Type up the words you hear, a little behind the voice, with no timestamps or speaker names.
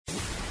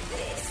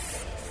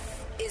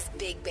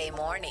Big Bay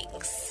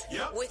Mornings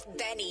with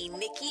Benny,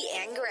 Nikki,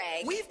 and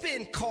Greg. We've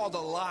been called a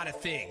lot of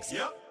things.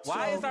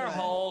 Why is our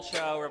whole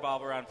show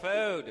revolve around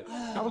food?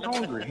 I was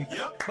hungry.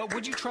 But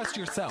would you trust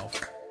yourself?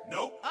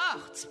 Nope.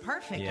 Oh, it's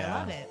perfect. I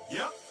love it.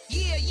 Yeah.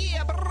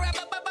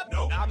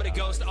 Nope. I'm going to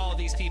ghost all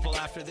these people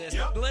after this.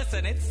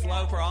 Listen, it's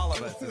slow for all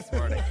of us this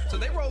morning. So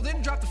they rolled in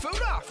and dropped the food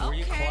off. Were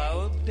you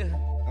clothed?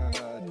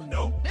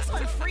 Nope. This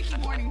was a freaky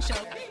morning show.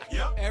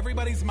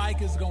 Everybody's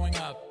mic is going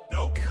up.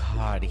 Nope.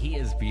 God, he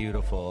is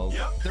beautiful.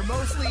 They're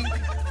mostly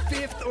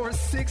fifth or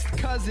sixth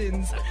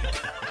cousins.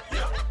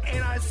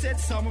 And I said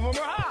some of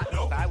them are hot.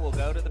 Nope. I will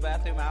go to the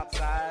bathroom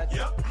outside.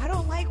 I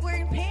don't like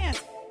wearing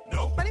pants.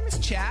 Nope. My name is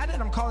Chad,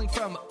 and I'm calling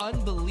from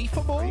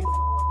Unbelievable.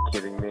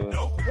 Kidding me?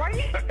 Nope. Why are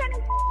you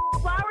sending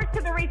flowers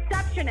to the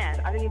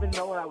receptionist? I didn't even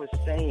know what I was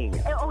saying.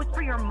 Oh, it's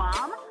for your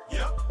mom?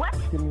 What?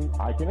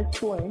 I can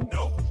explain.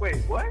 Nope. Wait,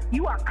 what?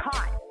 You are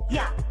caught.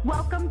 Yeah.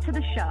 Welcome to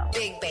the show.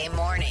 Big Bay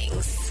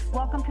Mornings.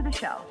 Welcome to the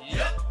show.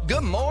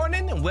 Good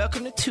morning, and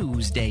welcome to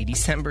Tuesday,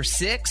 December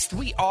 6th.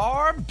 We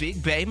are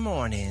Big Bay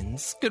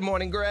Mornings. Good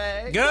morning,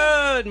 Greg.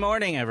 Good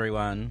morning,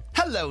 everyone.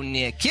 Hello,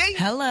 Nikki.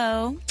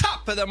 Hello.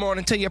 Top of the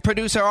morning to your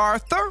producer,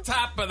 Arthur.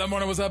 Top of the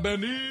morning. What's up,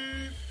 Benny?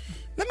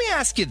 Let me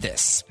ask you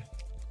this.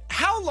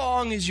 How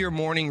long is your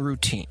morning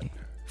routine?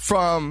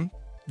 From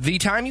the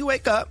time you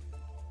wake up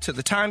to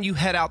the time you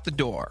head out the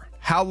door,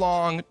 how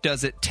long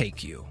does it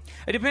take you?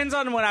 It depends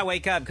on when I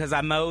wake up because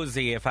I'm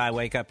mosey if I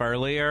wake up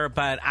earlier,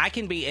 but I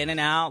can be in and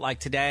out. Like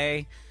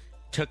today,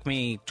 took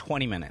me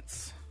 20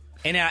 minutes.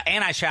 And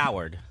I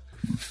showered.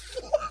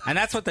 And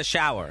that's with the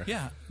shower.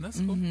 Yeah, that's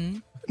cool.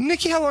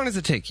 Nikki, how long does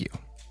it take you?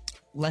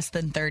 Less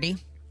than 30.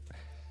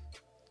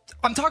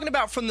 I'm talking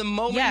about from the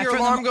moment Yeah, your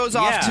from alarm the- goes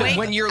off Yeah. to Wake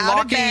when you're out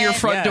of locking your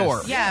bed. front Yes.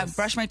 door. Yeah,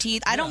 brush my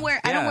teeth. I don't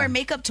wear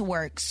makeup to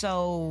work,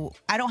 so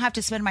I don't have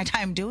to spend my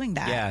time doing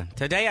that. Yeah.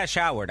 Today I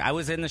showered. I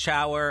was in the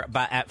shower,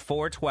 but at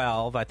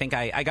 4:12, I think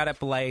I got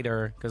up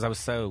later because I was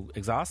so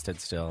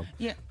exhausted still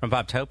from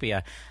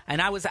Poptopia.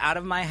 And I was out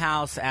of my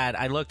house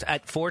I looked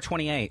at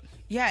 4:28.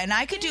 Yeah, and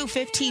I could do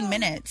 15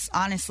 minutes,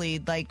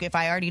 honestly. Like, if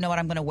I already know what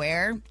I'm going to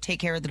wear, take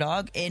care of the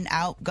dog, in,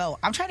 out, go.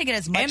 I'm trying to get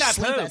as much And I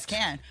sleep as pooped.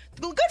 can.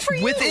 Well, good for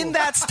you. Within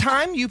that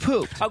time, you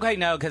pooped. Okay,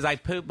 no, because I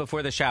pooped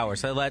before the shower.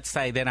 So let's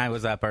say then I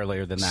was up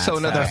earlier than that. So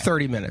another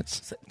 30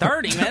 minutes.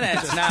 30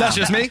 minutes? No. That's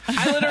just me?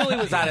 I literally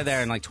was out of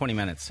there in like 20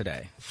 minutes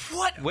today.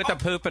 What? With a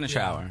poop and a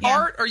shower.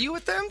 Art, are you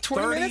with them?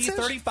 20 minutes?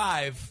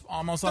 35,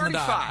 almost on the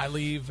dot. 35. I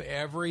leave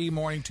every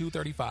morning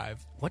 2:35.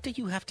 What do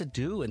you have to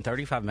do in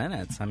 35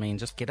 minutes? I mean,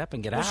 just get up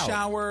and get out.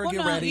 Shower, Well,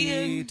 get no, ready,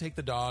 yeah. take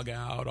the dog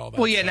out, all that.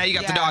 Well, yeah, stuff. now you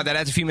got the Yeah. dog. That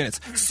adds a few minutes.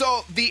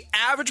 So the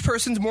average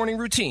person's morning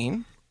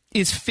routine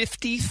is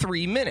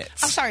 53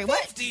 minutes. I'm sorry, what?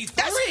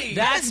 53. That's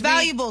That's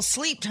valuable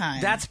sleep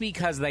time. That's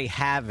because they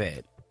have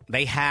it.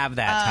 They have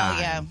that time.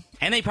 yeah.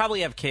 And they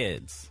probably have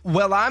kids.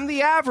 Well, I'm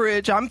the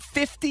average. I'm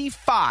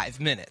 55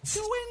 minutes.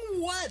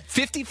 Doing what?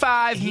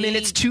 55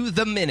 minutes to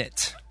the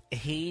minute.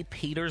 He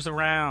peters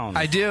around.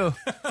 I do.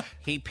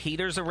 He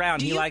peters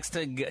around. He likes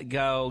to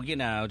go,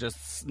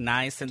 just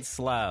nice and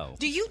slow.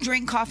 Do you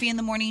drink coffee in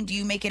the morning? Do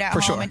you make it at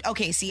For home? sure.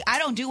 Okay, see, I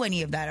don't do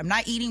any of that. I'm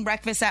not eating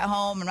breakfast at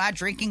home. I'm not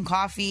drinking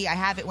coffee. I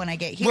have it when I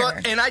get here. Well,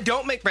 and I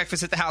don't make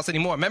breakfast at the house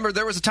anymore. Remember,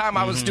 there was a time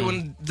I was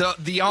doing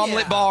the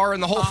omelet Yeah. bar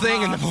and the whole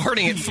thing in the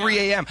morning at 3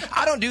 a.m.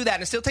 I don't do that,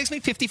 and it still takes me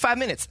 55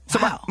 minutes. So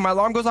Wow. my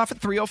alarm goes off at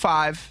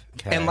 3:05,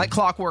 Okay. and like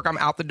clockwork, I'm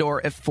out the door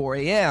at 4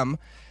 a.m.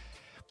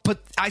 But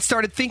I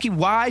started thinking,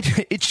 why?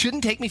 It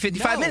shouldn't take me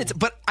 55 minutes.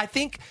 But I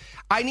think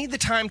I need the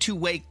time to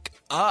wake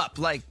up,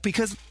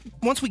 because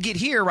once we get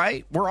here,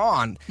 right, we're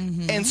on.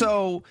 And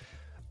so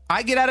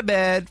I get out of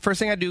bed. First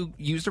thing I do,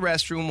 use the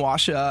restroom,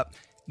 wash up,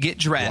 get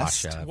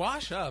dressed. Wash up.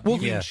 Wash up. Well,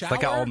 You mean yeah, shower?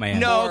 like an old man.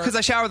 No, because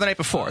I showered the night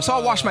before. So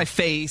I'll wash my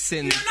face.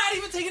 And You're not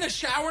even taking a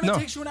shower and No. it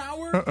takes you an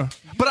hour?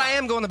 But I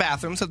am going to the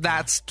bathroom, so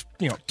that's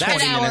 20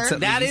 hour. minutes at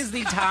That least. is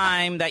the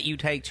time that you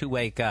take to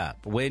wake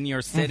up. When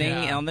you're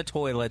sitting Yeah. on the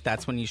toilet,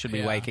 that's when you should be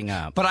Yeah. waking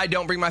up. But I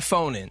don't bring my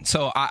phone in,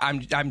 so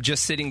I'm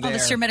just sitting there.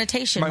 that's your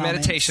meditation My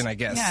moments. meditation, I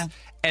guess. Yeah.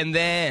 And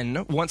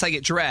then once I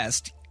get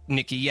dressed,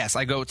 Nikki, yes,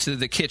 I go to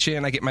the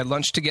kitchen. I get my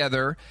lunch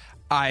together.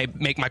 I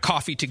make my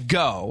coffee to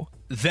go.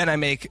 Then I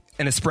make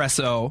an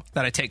espresso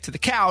that I take to the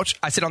couch.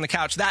 I sit on the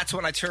couch. That's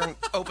when I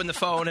open the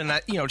phone and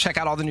I, check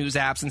out all the news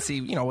apps and see,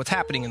 what's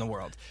happening in the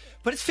world.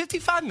 But it's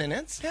 55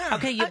 minutes. Yeah.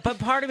 Okay, but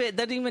part of it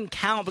doesn't even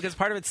count because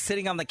part of it's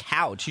sitting on the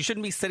couch. You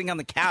shouldn't be sitting on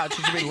the couch.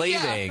 You should be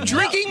leaving.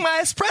 Drinking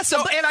my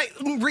espresso and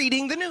I'm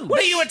reading the news.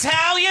 What are you,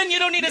 Italian? You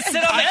don't need to sit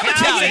on the am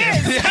couch.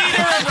 Italian.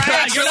 Peter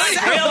around. You're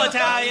not real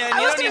Italian. You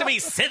don't need to be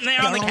sitting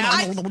there on the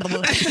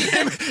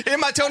couch. In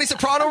my Tony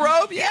Soprano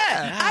robe?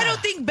 Yeah. I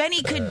don't think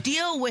Benny could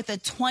deal with a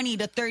 20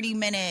 to 30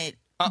 minute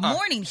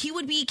morning. He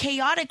would be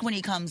chaotic when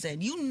he comes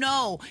in.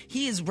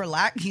 He is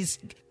relaxed. He's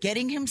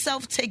getting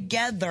himself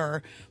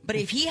together. But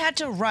if he had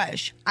to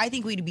rush, I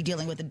think we'd be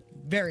dealing with a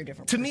very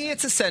different To me,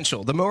 it's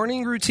essential. The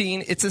morning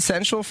routine, it's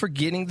essential for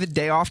getting the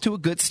day off to a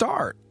good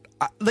start.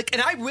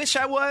 And I wish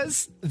I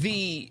was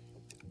the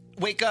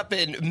wake up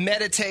and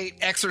meditate,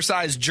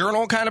 exercise,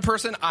 journal kind of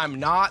person. I'm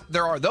not.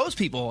 There are those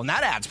people, and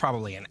that adds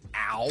probably an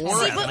hour.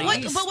 See, at but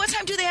least. what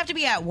time do they have to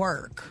be at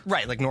work?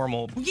 Right, like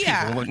normal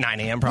Yeah. people, 9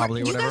 a.m.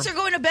 probably or You whatever. guys are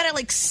going to bed at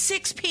like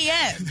 6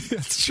 p.m.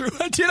 That's true.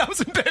 I did. I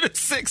was in bed at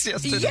 6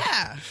 yesterday.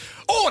 Yeah.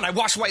 Oh, and I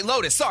watched White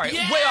Lotus. Sorry,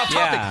 way off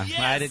topic.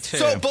 Yeah, I did too.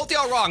 So both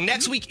y'all wrong.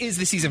 Next week is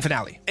the season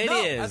finale. It is.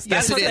 Yes,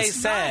 That's it what is. they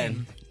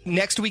said.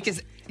 Next week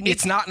is.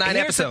 It's not 9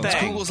 Here's the episodes.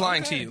 thing. Google's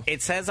lying to you.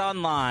 It says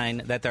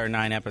online that there are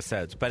 9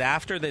 episodes, but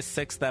after this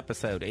 6th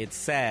episode, it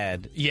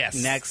said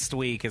next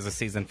week is a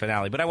season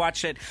finale. But I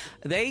watched it.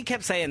 They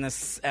kept saying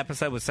this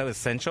episode was so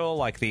essential,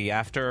 like the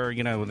after,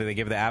 they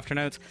give the after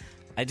notes.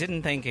 I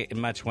didn't think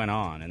much went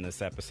on in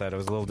this episode. I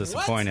was a little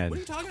disappointed. What are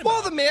you talking about?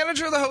 Well, the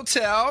manager of the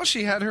hotel,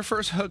 she had her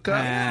first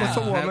hookup with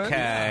a woman.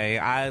 Okay,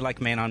 I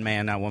like man on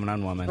man, not woman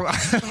on woman.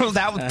 Well,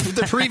 that was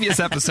the previous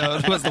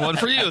episode was the one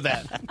for you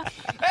then.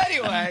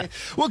 Anyway,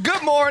 well,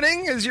 good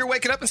morning as you're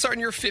waking up and starting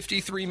your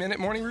 53-minute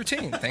morning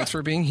routine. Thanks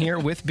for being here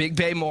with Big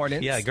Bay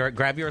Mornings. Yeah,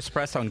 grab your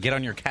espresso and get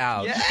on your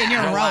couch. In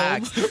your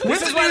Relax. robe.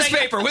 With a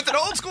newspaper, with an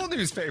old school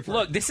newspaper.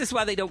 Look, this is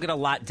why they don't get a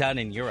lot done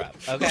in Europe,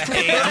 okay?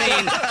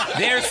 I mean,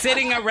 they're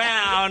sitting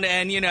around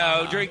and,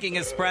 drinking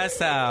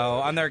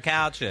espresso on their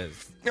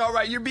couches. All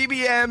right, your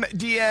BBM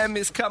DM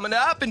is coming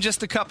up in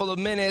just a couple of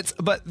minutes,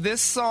 but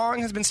this song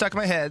has been stuck in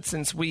my head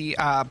since we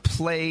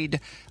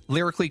played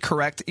Lyrically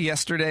Correct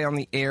yesterday on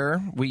the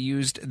air. We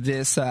used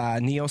this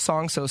Neo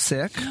song, So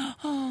Sick.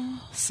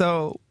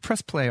 So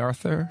press play,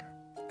 Arthur,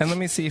 and let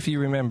me see if you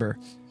remember.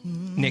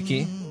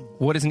 Nikki,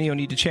 what does Neo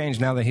need to change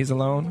now that he's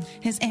alone?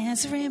 His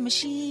answering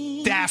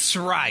machine. That's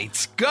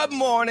right. Good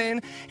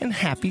morning and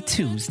happy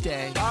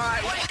Tuesday. All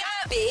right. Wake up.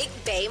 Big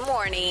Bay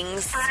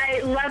Mornings. I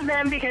love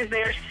them because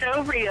they're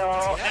so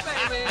real.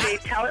 They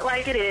tell it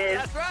like it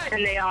is,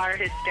 and they are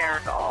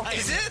hysterical.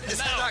 Is it? Is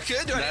that not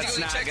good? Do I need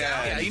to go check it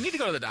out? Yeah, you need to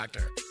go to the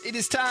doctor. It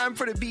is time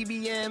for the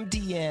BBM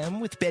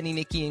DM with Benny,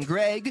 Nikki, and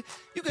Greg.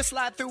 You can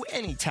slide through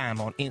anytime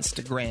on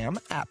Instagram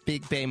at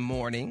Big Bay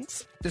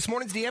Mornings. This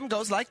morning's DM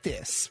goes like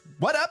this.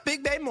 What up,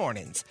 Big Bay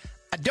Mornings?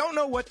 I don't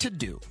know what to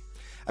do.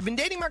 I've been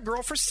dating my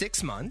girl for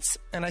 6 months,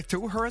 and I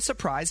threw her a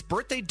surprise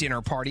birthday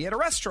dinner party at a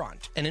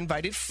restaurant and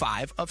invited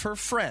 5 of her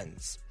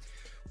friends.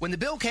 When the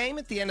bill came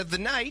at the end of the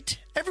night,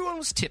 everyone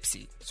was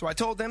tipsy, so I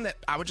told them that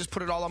I would just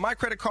put it all on my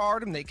credit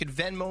card and they could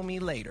Venmo me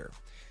later.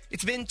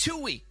 It's been 2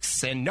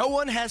 weeks, and no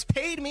one has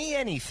paid me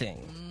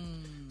anything.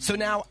 So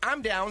now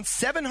I'm down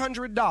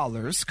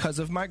 $700 because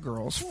of my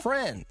girl's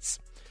friends.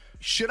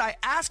 Should I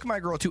ask my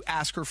girl to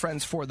ask her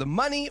friends for the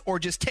money or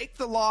just take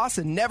the loss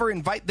and never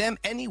invite them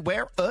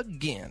anywhere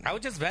again? I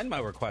would just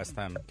Venmo request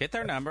them. Get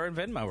their number and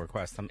Venmo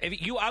request them.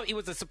 It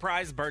was a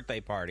surprise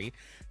birthday party,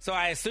 so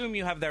I assume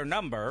you have their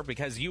number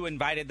because you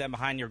invited them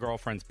behind your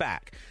girlfriend's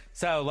back.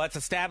 So let's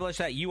establish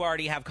that you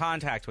already have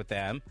contact with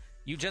them.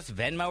 You just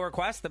Venmo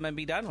request them and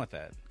be done with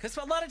it. Because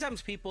a lot of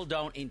times people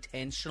don't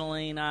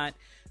intentionally not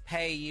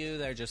pay you.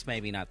 They're just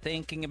maybe not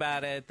thinking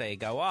about it. They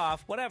go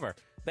off, whatever.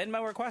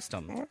 Venmo request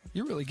them.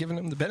 You're really giving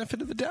them the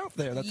benefit of the doubt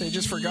there that they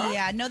just forgot.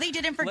 Yeah, no, they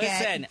didn't forget.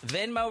 Listen,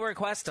 Venmo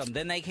request them.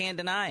 Then they can't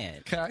deny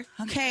it. Okay.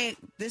 Okay,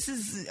 this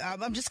is.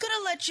 I'm just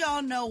gonna let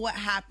y'all know what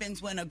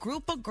happens when a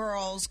group of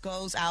girls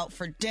goes out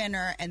for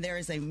dinner and there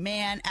is a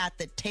man at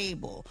the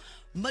table.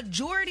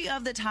 Majority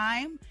of the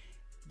time,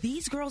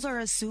 these girls are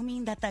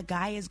assuming that the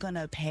guy is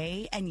gonna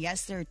pay, and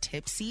yes, they're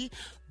tipsy,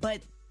 but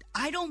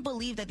I don't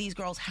believe that these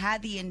girls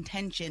had the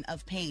intention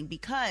of paying,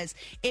 because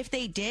if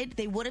they did,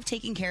 they would have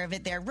taken care of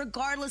it there,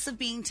 regardless of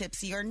being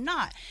tipsy or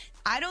not.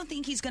 I don't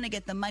think he's going to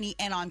get the money.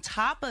 And on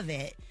top of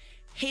it,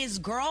 his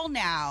girl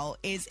now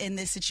is in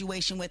this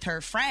situation with her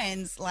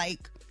friends.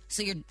 Like,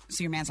 so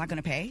your man's not going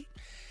to pay?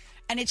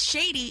 And it's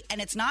shady and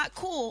it's not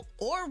cool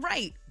or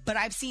right. But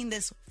I've seen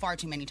this far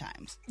too many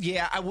times.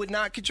 Yeah, I would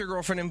not get your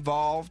girlfriend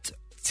involved.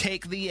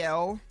 Take the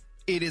L.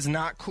 It is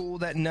not cool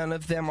that none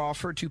of them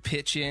offered to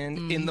pitch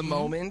in the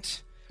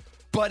moment.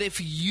 But if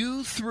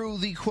you threw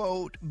the,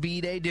 quote,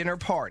 B-Day dinner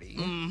party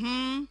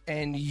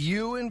and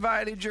you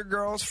invited your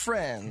girl's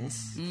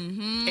friends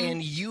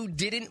and you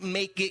didn't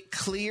make it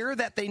clear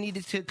that they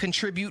needed to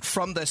contribute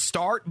from the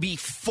start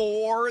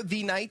before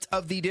the night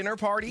of the dinner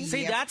party.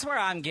 See, that's where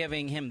I'm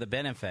giving him the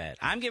benefit.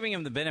 I'm giving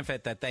him the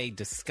benefit that they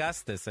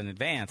discussed this in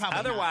advance. Probably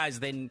Otherwise,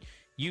 then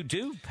you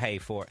do pay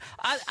for it.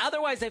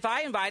 Otherwise, if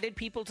I invited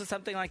people to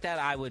something like that,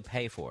 I would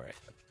pay for it.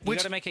 You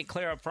got to make it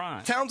clear up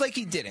front. Sounds like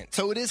he didn't,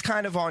 so it is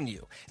kind of on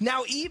you.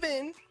 Now,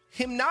 even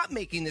him not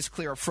making this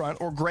clear up front,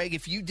 or Greg,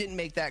 if you didn't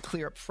make that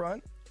clear up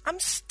front, I'm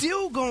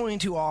still going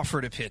to offer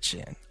to pitch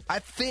in. I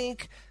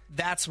think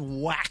that's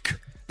whack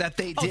that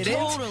they didn't.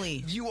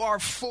 Totally. You are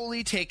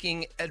fully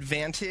taking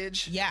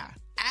advantage. Yeah.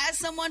 As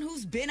someone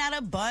who's been at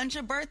a bunch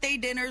of birthday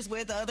dinners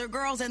with other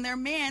girls and their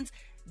mans,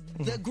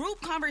 the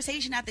group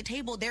conversation at the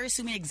table, they're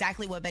assuming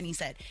exactly what Benny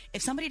said.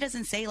 If somebody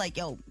doesn't say, like,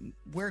 yo,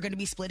 we're going to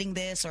be splitting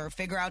this or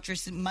figure out your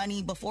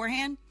money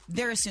beforehand,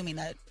 they're assuming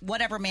that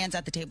whatever man's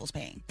at the table's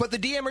paying. But the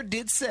DMer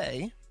did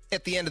say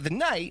at the end of the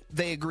night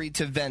they agreed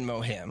to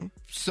Venmo him.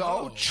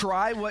 So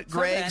try what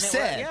Greg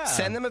said.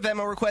 Send them a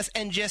Venmo request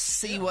and just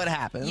see what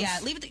happens. Yeah,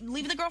 leave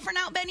the girlfriend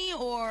out, Benny,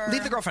 or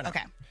leave the girlfriend out.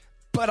 Okay.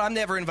 but I'm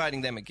never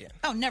inviting them again.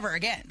 Oh, never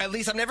again. At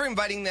least I'm never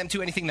inviting them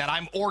to anything that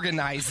I'm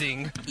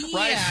organizing.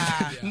 Right?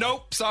 Yeah.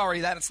 Nope,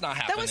 sorry, that's not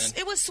happening.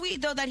 It was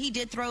sweet though that he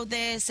did throw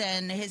this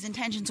and his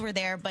intentions were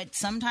there, but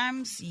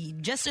sometimes you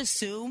just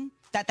assume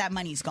that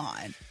money's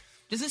gone.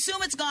 Just assume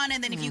it's gone,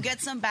 and then if you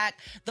get some back,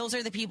 those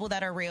are the people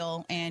that are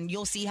real, and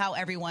you'll see how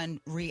everyone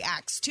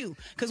reacts too.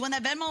 Because when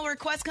that Venmo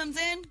request comes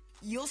in,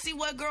 you'll see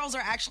what girls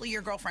are actually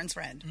your girlfriend's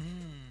friend.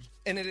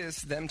 And it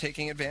is them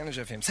taking advantage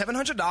of him.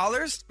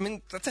 $700? I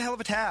mean, that's a hell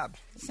of a tab.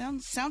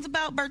 Sounds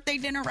about birthday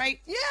dinner, right?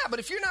 Yeah, but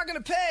if you're not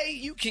going to pay,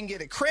 you can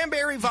get a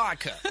cranberry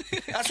vodka.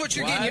 That's what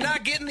you're getting. You're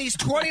not getting these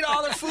 $20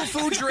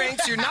 foo-foo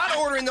drinks. You're not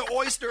ordering the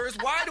oysters.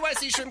 Why do I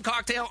see shrimp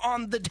cocktail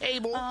on the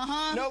table?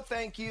 No,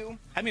 thank you.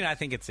 I mean, I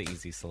think it's the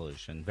easy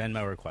solution.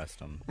 Venmo request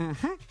them.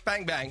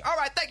 Bang, bang. All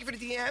right, thank you for the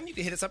DM. You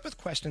can hit us up with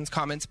questions,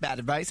 comments, bad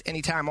advice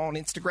anytime on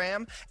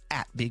Instagram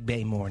at Big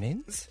Bay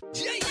Mornings.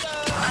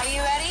 Are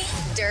you ready?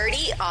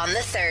 Dirty on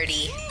the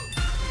 30.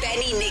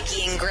 Benny,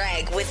 Nikki, and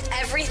Greg with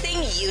everything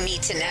you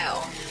need to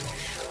know.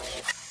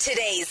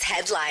 Today's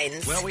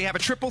headlines. Well, we have a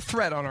triple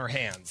threat on our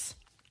hands.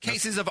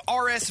 Cases of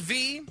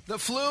RSV, the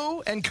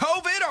flu, and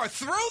COVID are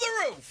through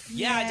the roof.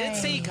 Yeah, I did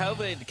see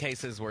COVID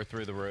cases were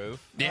through the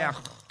roof. Yeah.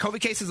 COVID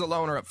cases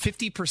alone are up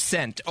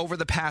 50% over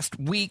the past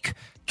week.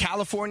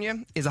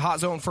 California is a hot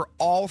zone for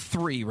all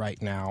three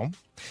right now.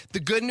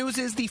 The good news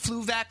is the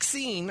flu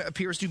vaccine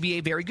appears to be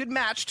a very good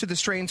match to the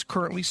strains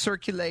currently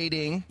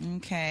circulating.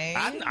 Okay.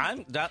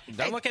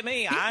 Don't look at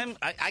me.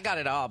 I got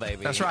it all,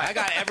 baby. That's right. I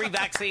got every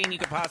vaccine you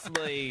could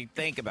possibly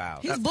think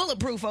about. He's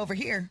bulletproof over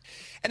here.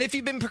 And if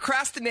you've been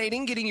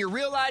procrastinating getting your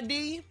real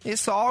ID,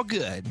 it's all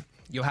good.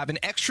 You'll have an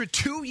extra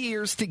 2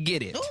 years to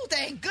get it. Oh,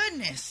 thank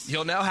goodness.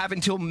 You'll now have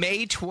until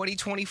May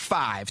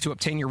 2025 to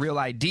obtain your real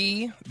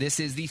ID. This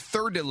is the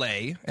third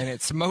delay, and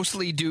it's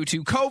mostly due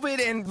to COVID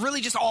and really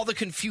just all the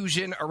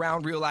confusion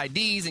around real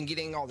IDs and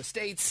getting all the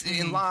states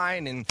in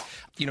line. And,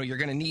 you're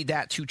going to need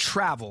that to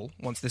travel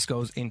once this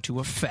goes into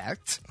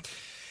effect.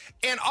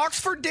 And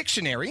Oxford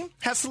Dictionary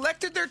has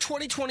selected their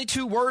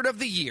 2022 word of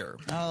the year.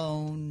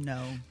 Oh,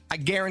 no. I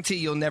guarantee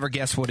you'll never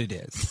guess what it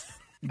is.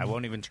 I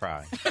won't even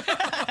try.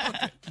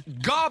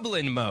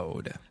 Goblin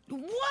mode.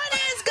 What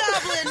is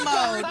goblin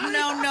mode?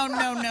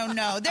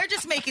 No. They're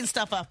just making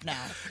stuff up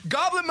now.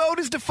 Goblin mode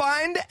is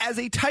defined as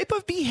a type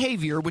of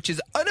behavior which is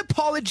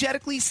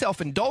unapologetically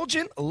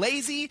self-indulgent,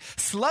 lazy,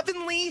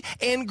 slovenly,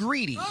 and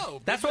greedy.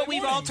 Oh, That's what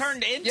we've all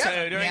turned into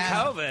during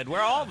COVID. We're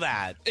all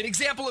that. An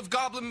example of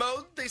goblin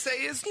mode, they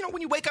say, is,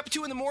 when you wake up at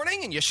 2 in the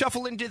morning and you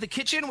shuffle into the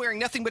kitchen wearing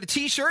nothing but a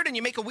T-shirt and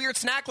you make a weird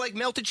snack like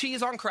melted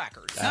cheese on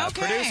crackers.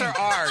 Okay. Producer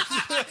Art.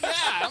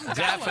 I'm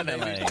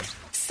Definitely.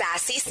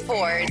 Sassy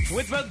Sports.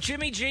 With both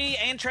Jimmy G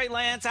and Trey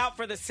Lance out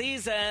for the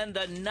season,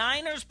 the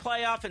Niners'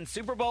 playoff and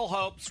Super Bowl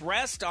hopes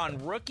rest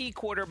on rookie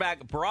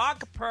quarterback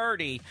Brock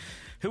Purdy,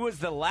 who was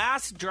the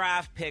last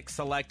draft pick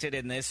selected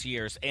in this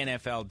year's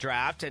NFL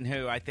draft, and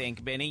who I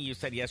think, Benny, you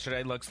said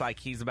yesterday looks like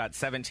he's about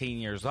 17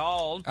 years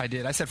old. I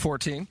did. I said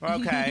 14.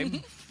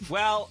 Okay.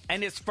 Well,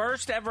 and his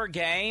first ever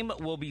game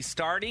will be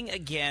starting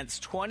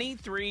against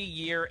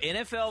 23-year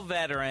NFL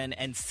veteran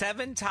and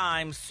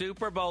 7-time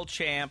Super Bowl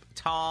champ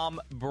Tom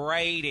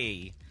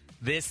Brady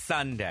this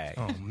Sunday.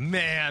 Oh,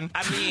 man.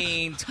 I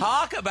mean,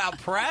 talk about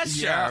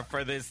pressure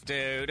for this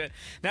dude.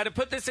 Now, to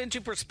put this into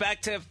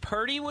perspective,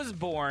 Purdy was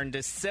born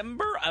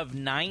December of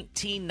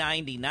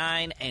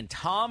 1999, and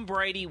Tom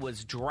Brady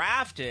was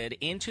drafted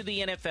into the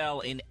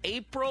NFL in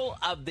April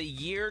of the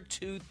year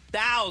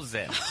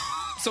 2000.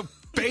 So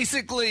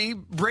basically,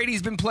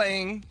 Brady's been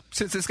playing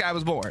since this guy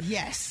was born.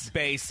 Yes.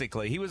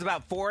 Basically. He was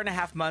about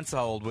 4.5 months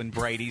old when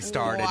Brady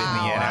started in the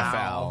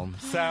Wow.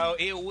 NFL. So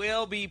it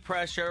will be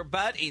pressure,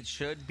 but it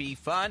should be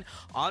fun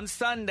on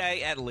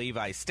Sunday at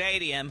Levi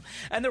Stadium.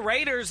 And the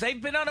Raiders,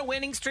 they've been on a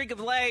winning streak of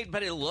late,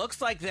 but it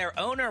looks like their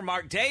owner,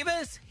 Mark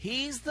Davis,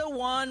 he's the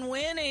one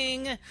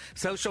winning.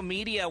 Social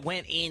media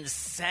went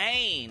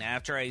insane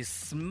after a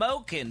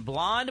smoking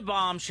blonde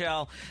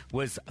bombshell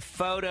was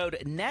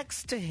photoed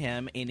next to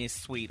him in his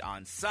suite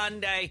on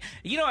Sunday.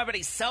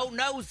 Everybody's so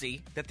nosy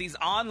that these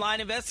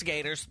online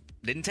investigators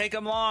didn't take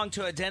them long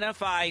to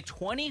identify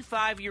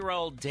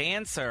 25-year-old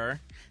dancer.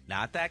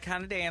 Not that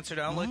kind of dancer.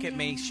 Don't look at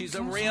me. She's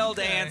a real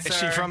dancer. Is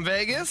she from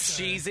Vegas?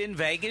 She's in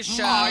Vegas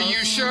show. Are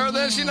you sure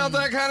that she's not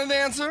that kind of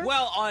dancer?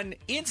 Well, on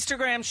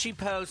Instagram, she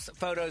posts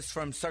photos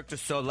from Cirque du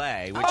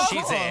Soleil, which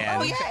she's in.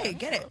 Oh, yeah,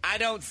 get it. I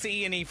don't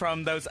see any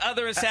from those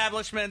other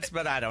establishments,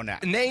 but I don't know.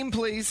 Name,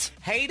 please.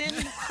 Hayden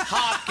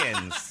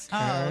Hopkins.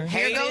 Oh,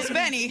 here goes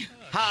Benny.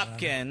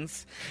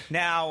 Hopkins.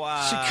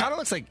 Now, She kind of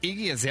looks like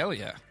Iggy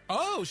Azalea.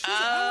 Oh,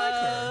 I like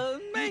her.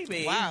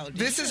 maybe. Wow. Did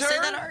This you is just say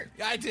her? that, Art?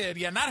 I did.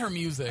 Yeah, not her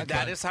music.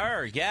 That is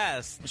her,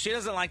 yes. She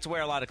doesn't like to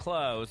wear a lot of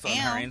clothes on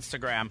her Ew.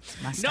 Instagram.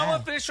 My No style.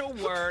 official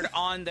word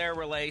on their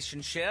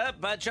relationship,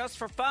 but just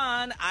for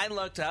fun, I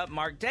looked up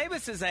Mark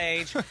Davis's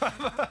age.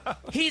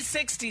 He's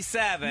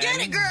 67. Get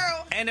it,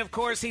 girl. And of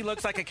course, he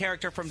looks like a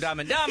character from Dumb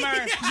and Dumber.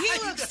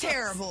 He looks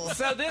terrible.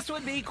 So this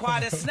would be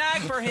quite a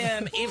snag for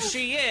him if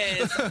she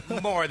is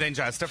more than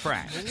just a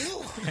friend.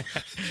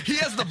 He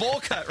has the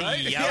bowl cut,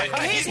 right? Yeah,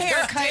 His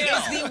haircut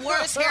is the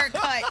worst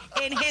haircut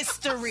in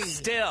history.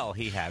 Still,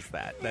 he has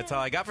that. That's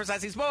all I got for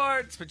Sassy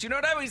Sports. But you know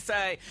what I always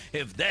say?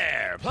 If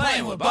they're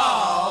playing with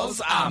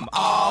balls, I'm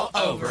all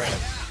over it.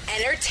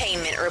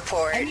 Entertainment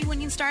report.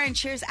 Emmy-winning star and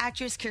Cheers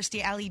actress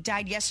Kirstie Alley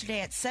died yesterday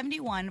at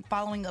 71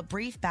 following a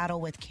brief battle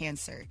with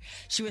cancer.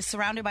 She was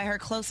surrounded by her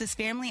closest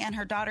family, and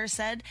her daughter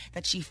said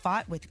that she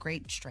fought with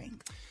great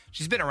strength.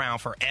 She's been around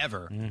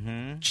forever.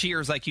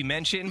 Cheers, like you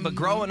mentioned. But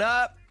growing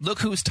up, Look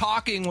Who's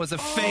Talking was a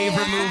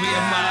favorite movie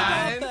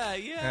of mine.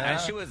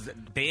 And she was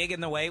big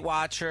in the Weight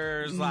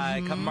Watchers,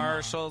 like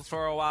commercials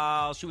for a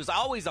while. She was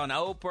always on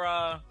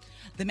Oprah.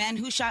 The man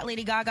who shot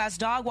Lady Gaga's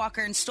dog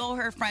walker and stole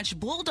her French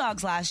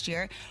bulldogs last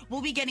year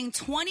will be getting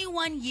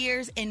 21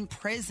 years in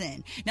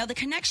prison. Now, the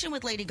connection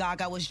with Lady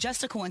Gaga was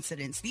just a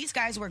coincidence. These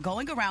guys were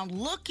going around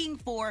looking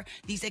for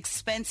these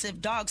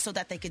expensive dogs so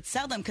that they could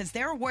sell them because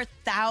they're worth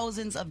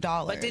thousands of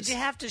dollars. But did you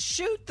have to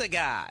shoot the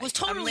guy? It was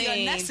totally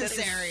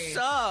unnecessary. That is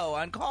so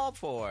uncalled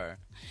for.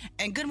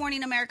 And Good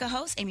Morning America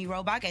hosts Amy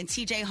Robach and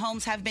TJ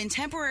Holmes have been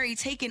temporarily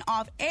taken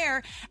off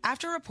air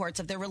after reports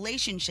of their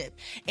relationship.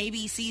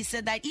 ABC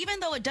said that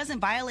even though it doesn't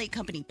violate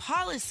company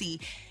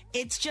policy,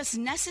 it's just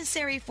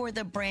necessary for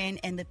the brand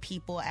and the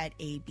people at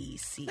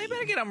ABC. They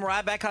better get them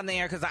right back on the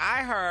air because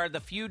I heard the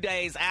few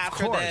days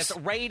after this,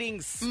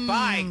 ratings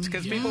spiked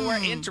because people were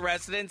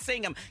interested in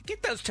seeing them.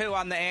 Get those two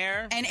on the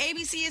air. And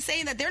ABC is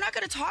saying that they're not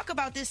going to talk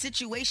about this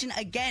situation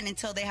again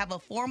until they have a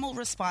formal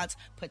response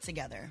put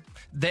together.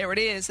 There it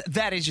is.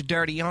 That is your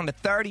Dirty on the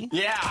 30.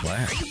 Yeah.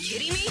 Are you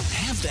kidding me?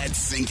 Have that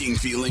sinking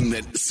feeling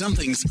that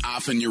something's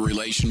off in your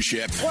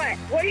relationship? What?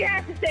 What do you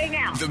have to say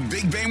now? The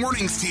Big Bang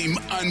Mornings team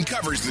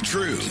uncovers the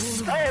truth.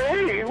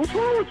 Hey, what's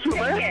wrong with you,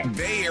 man?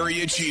 Bay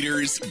Area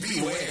cheaters,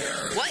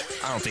 beware. What?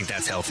 I don't think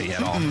that's healthy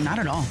at all. Not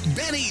at all.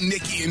 Benny,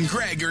 Nikki, and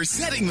Greg are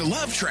setting the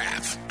love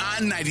trap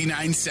on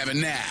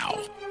 99.7 now.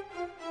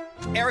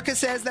 Erica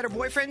says that her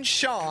boyfriend,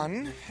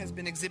 Sean, has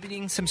been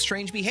exhibiting some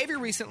strange behavior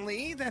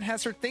recently that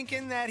has her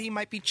thinking that he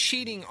might be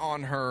cheating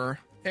on her.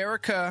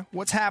 Erica,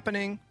 what's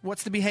happening?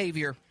 What's the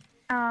behavior?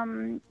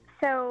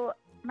 So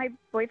my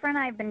boyfriend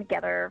and I have been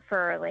together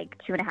for like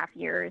 2.5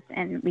 years,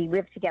 and we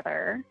live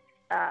together.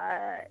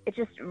 It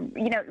just,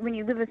 when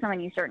you live with someone,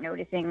 you start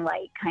noticing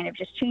like kind of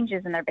just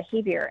changes in their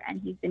behavior.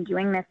 And he's been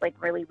doing this like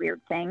really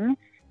weird thing,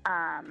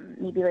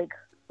 maybe like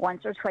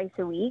once or twice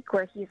a week,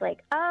 where he's like,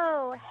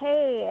 oh,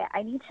 hey,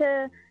 I need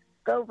to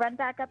go run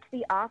back up to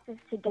the office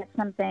to get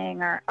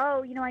something, or,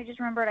 oh, I just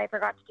remembered I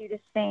forgot to do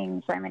this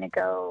thing, so I'm going to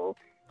go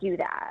do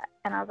that.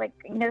 And I was like,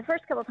 the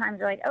first couple times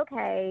you're like,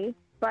 okay,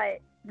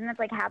 but then it's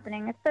like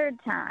happening a third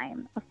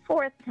time, a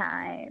fourth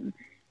time.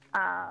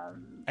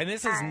 And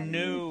this is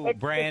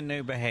brand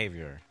new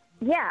behavior.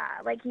 Yeah,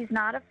 like he's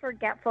not a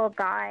forgetful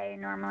guy.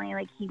 Normally,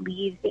 like he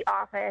leaves the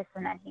office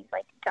and then he's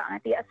like done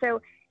at the.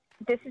 So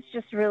this is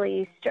just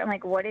really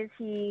like, what is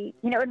he?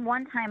 And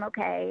one time,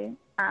 okay,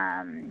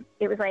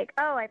 it was like,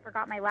 oh, I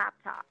forgot my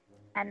laptop,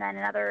 and then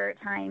another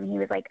time he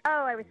was like,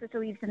 oh, I was supposed to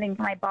leave something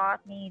for my boss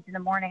needs in the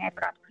morning. I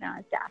forgot to put it on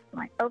his desk. I'm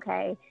like,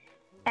 okay.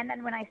 And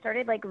then when I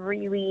started like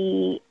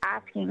really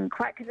asking,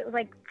 because it was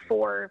like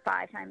 4 or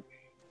 5 times.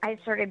 I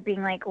started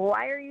being like,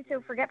 why are you so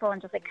forgetful? And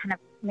just like kind of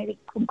maybe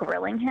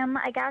grilling him,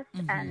 I guess.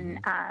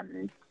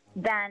 And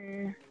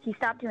then he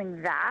stopped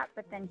doing that,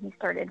 but then he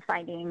started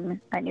finding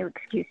a new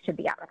excuse to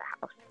be out of the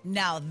house.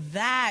 Now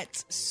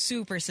that's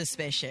super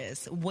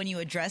suspicious when you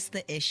address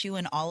the issue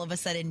and all of a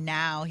sudden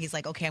now he's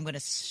like, okay, I'm going to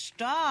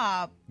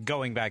stop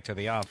going back to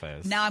the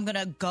office. Now I'm going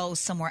to go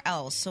somewhere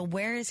else. So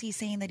where is he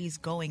saying that he's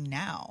going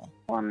now?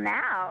 Well,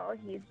 now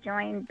he's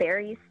joined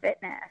Barry's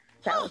Fitness.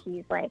 So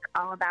he's like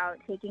all about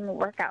taking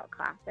workout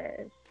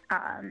classes.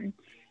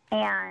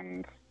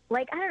 And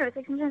like, I don't know, it's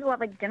like sometimes we'll have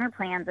like dinner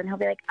plans and he'll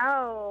be like,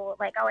 oh,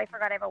 I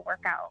forgot I have a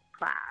workout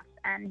class.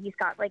 And he's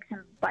got like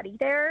some buddy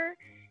there.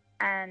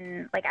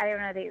 And like, I don't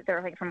know,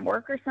 they're like from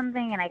work or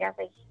something. And I guess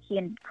like he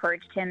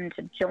encouraged him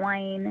to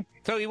join.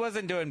 So he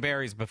wasn't doing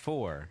Barry's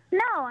before?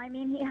 No, I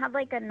mean, he had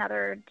like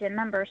another gym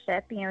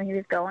membership. He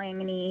was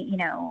going and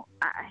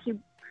he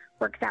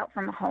works out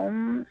from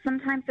home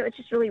sometimes. So it's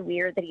just really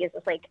weird that he has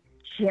this like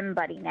gym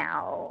buddy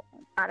now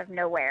out of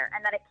nowhere,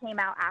 and that it came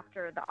out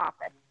after the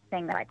office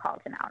thing that I called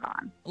him out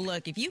on.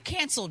 Look, if you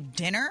cancel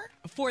dinner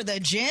for the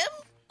gym,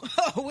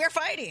 we're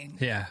fighting.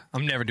 Yeah,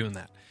 I'm never doing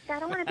that. I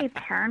don't want to be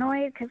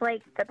paranoid because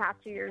like the past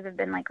 2 years have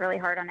been like really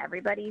hard on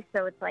everybody.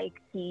 So it's like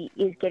he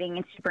is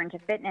getting super into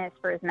fitness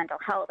for his mental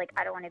health. Like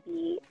I don't want to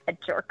be a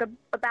jerk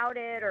about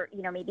it, or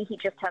maybe he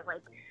just has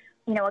like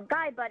a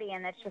guy buddy,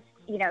 and that's just,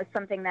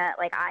 something that,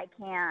 like, I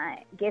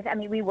can't give. I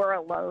mean, we were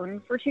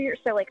alone for 2 years,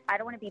 so, like, I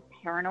don't want to be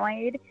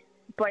paranoid,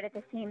 but at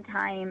the same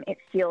time, it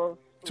feels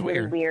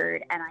really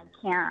weird, and I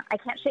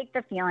can't shake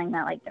the feeling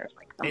that, like, there's,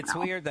 like, something It's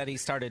else. weird that he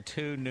started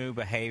 2 new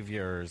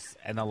behaviors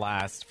in the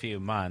last few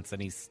months,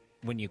 and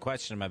when you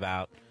question him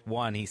about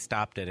one, he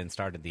stopped it and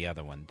started the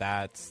other one.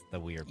 That's the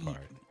weird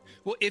part.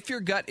 Well, if your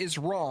gut is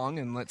wrong,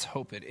 and let's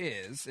hope it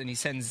is, and he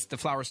sends the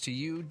flowers to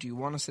you, do you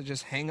want us to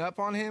just hang up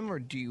on him, or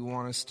do you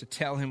want us to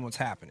tell him what's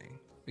happening?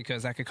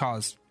 Because that could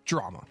cause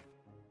drama.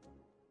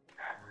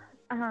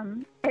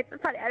 It's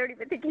funny. I don't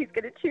even think he's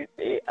going to choose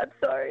me. I'm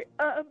sorry.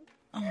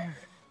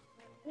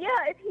 Yeah,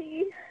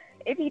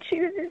 if he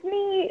chooses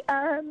me,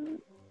 I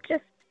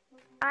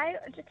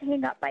just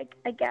hang up. I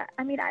guess.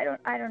 I mean, I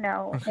don't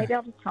know. Okay. Maybe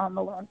I'll just tell him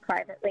alone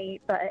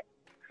privately. But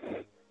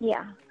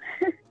yeah,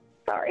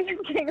 sorry,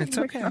 I'm getting It's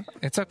emotional. okay.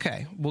 It's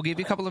okay. We'll give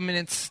you a couple of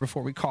minutes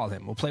before we call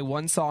him. We'll play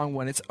one song.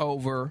 When it's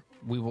over,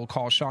 we will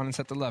call Sean and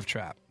set the love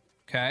trap.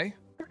 Okay?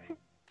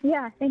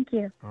 Yeah, thank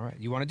you. All right.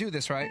 You want to do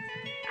this, right?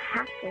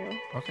 Have to.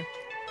 Okay.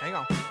 Hang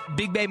on.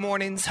 Big Bay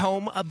Mornings,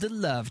 home of the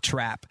love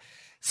trap.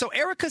 So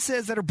Erica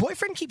says that her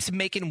boyfriend keeps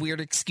making weird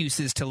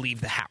excuses to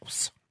leave the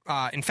house.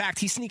 In fact,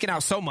 he's sneaking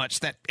out so much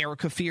that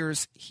Erica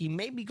fears he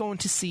may be going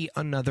to see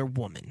another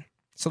woman.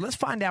 So let's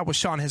find out what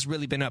Sean has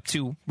really been up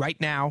to right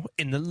now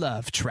in the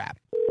love trap.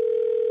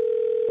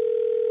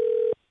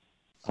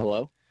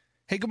 Hello?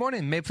 Hey, good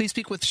morning. May I please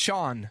speak with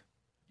Sean?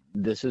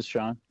 This is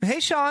Sean.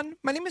 Hey, Sean.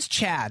 My name is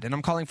Chad, and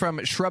I'm calling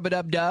from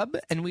Shrub-a-Dub-Dub,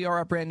 and we are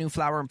a brand new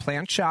flower and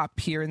plant shop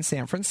here in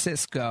San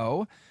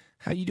Francisco.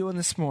 How you doing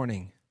this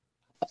morning?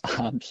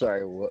 I'm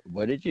sorry.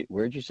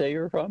 Where'd you say you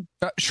were from?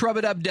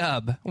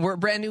 Shrub-a-Dub-Dub. We're a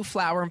brand new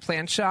flower and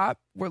plant shop.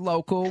 We're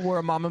local. We're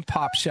a mom and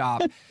pop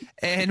shop.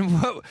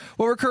 And what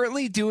we're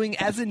currently doing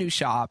as a new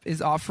shop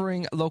is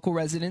offering local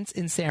residents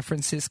in San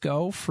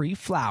Francisco free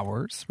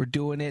flowers. We're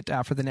doing it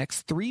for the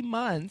next 3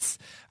 months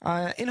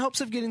in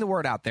hopes of getting the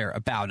word out there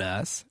about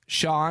us.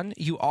 Sean,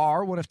 you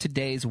are one of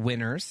today's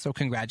winners, so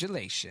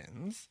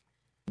congratulations.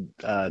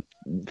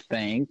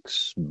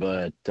 Thanks,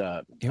 but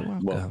You're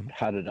welcome. well,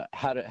 how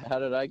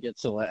did I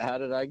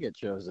get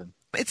chosen?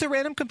 It's a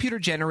random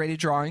computer-generated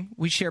drawing.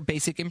 We share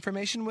basic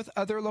information with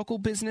other local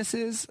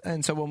businesses,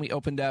 and so when we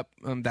opened up,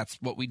 that's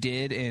what we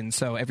did. And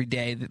so every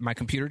day, my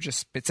computer just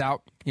spits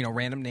out,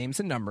 random names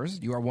and numbers.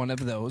 You are one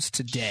of those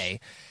today.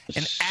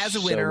 And as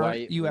a winner,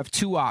 you have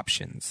two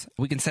options.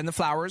 We can send the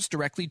flowers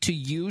directly to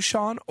you,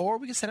 Sean, or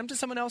we can send them to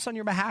someone else on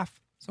your behalf.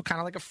 So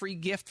kind of like a free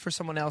gift for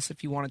someone else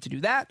if you wanted to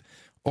do that,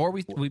 or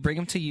we bring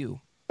them to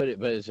you. But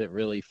is it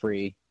really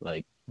free?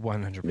 Like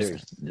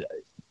 100%.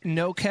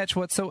 No catch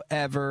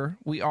whatsoever.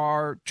 We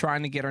are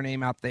trying to get our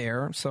name out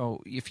there.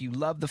 So if you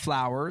love the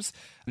flowers,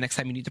 next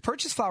time you need to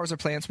purchase flowers or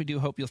plants, we do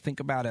hope you'll think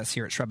about us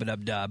here at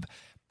Shrub-a-Dub-Dub.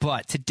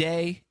 But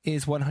today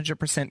is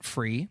 100%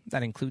 free.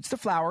 That includes the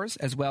flowers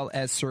as well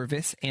as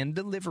service and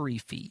delivery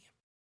fee.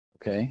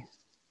 Okay.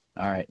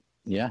 All right.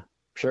 Yeah,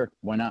 sure.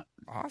 Why not?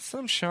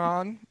 Awesome,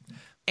 Sean.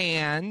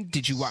 And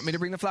did you want me to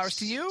bring the flowers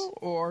to you,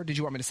 or did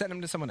you want me to send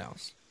them to someone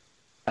else?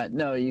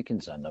 No, you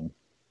can send them.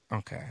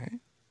 Okay.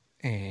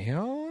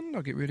 And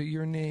I'll get rid of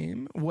your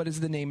name. What is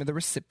the name of the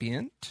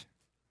recipient?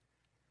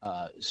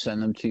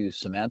 Send them to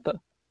Samantha.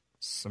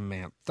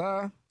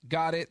 Samantha.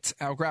 Got it.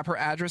 I'll grab her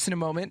address in a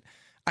moment.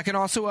 I can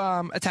also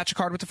attach a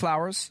card with the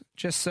flowers,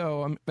 just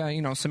so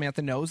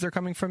Samantha knows they're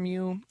coming from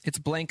you. It's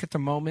blank at the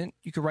moment.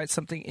 You could write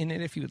something in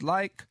it if you would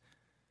like.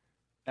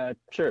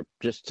 Sure.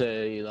 Just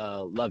say,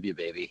 love you,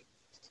 baby.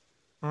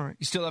 All right.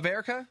 You still love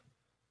Erica?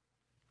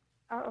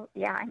 Oh,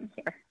 yeah, I'm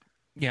here.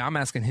 Yeah, I'm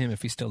asking him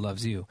if he still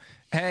loves you.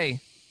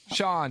 Hey,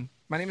 Sean,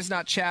 my name is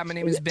not Chad. My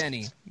name is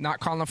Benny. Not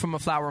calling from a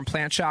flower and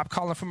plant shop.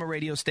 Calling from a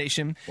radio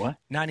station. What?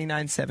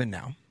 99.7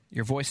 now.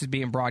 Your voice is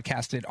being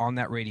broadcasted on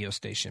that radio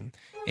station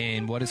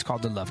in what is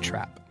called the Love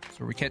Trap. It's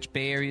where we catch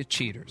Bay Area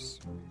cheaters.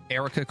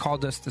 Erica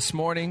called us this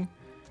morning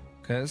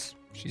because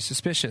she's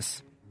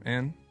suspicious,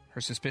 and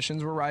her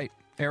suspicions were right.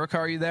 Erica,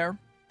 are you there?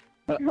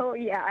 Oh,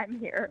 yeah, I'm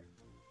here.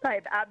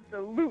 I'm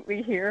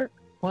absolutely here.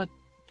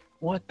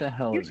 What the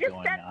hell is going You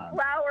just sent on?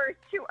 flowers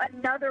to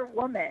another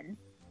woman.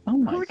 Oh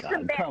my Who's God!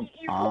 Samantha? Come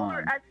You told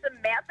her on. as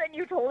Samantha, and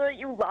you told her that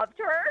you loved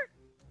her.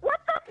 What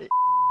the?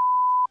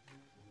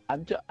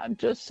 I'm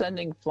just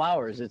sending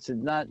flowers. There's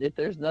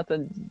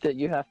nothing that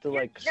you have to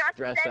You're just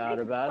stress out sending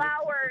about.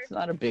 flowers It's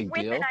not a big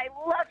with deal. an "I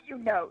love you"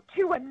 note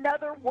to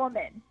another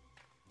woman.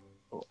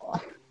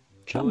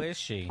 Who is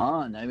she?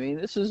 On. I mean,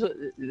 this is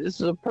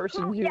a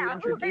person who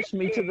introduced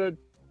me to the.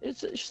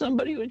 It's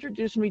somebody who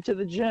introduced me to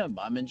the gym.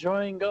 I'm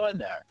enjoying going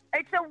there.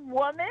 It's a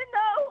woman,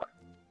 though.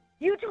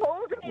 You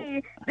told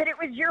me that it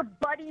was your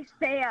buddy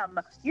Sam.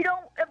 You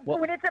don't.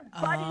 When it's a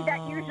buddy,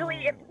 that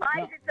usually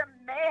implies it's a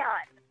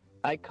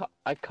man.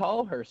 I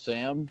call her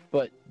Sam,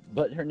 but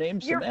her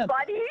name's Your Samantha.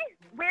 buddy?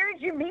 Where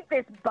did you meet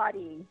this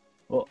buddy?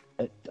 Well,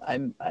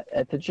 I'm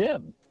at the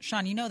gym.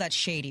 Sean, you know that's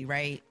shady,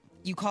 right?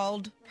 You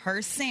called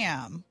her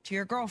Sam to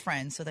your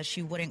girlfriend so that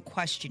she wouldn't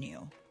question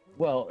you.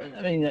 Well,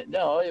 I mean,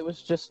 no, it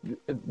was just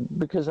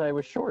because I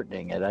was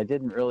shortening it. I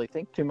didn't really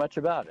think too much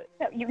about it.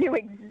 No, you knew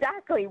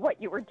exactly what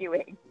you were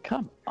doing.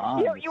 Come on.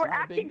 You were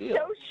acting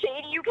so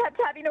shady. You kept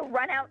having to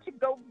run out to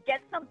go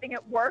get something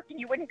at work, and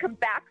you wouldn't come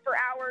back for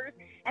hours.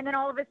 And then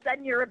all of a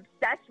sudden, you're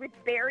obsessed with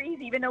berries,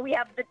 even though we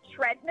have the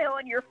treadmill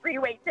and your free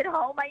weights at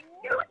home. I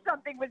knew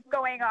something was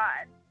going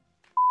on.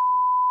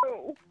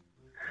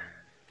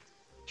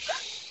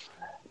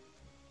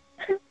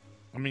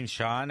 I mean,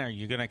 Sean, are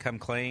you gonna come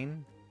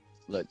clean?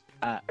 Look,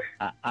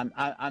 I'm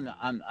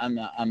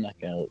not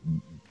gonna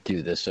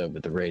do this over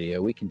the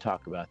radio. We can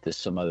talk about this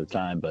some other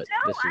time, but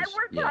No, this is,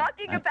 we're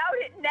talking about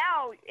it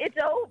now. It's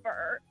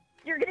over.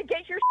 You're going to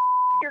get your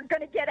you're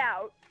going to get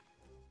out.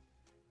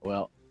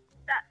 Well,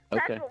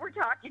 That's okay. what we're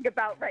talking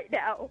about right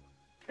now.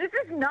 This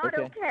is not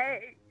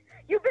okay.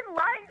 You've been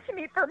lying to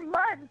me for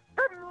months.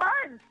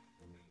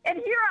 And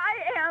here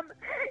I am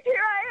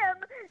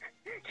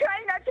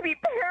trying not to be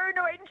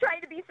paranoid and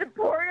trying to be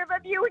supportive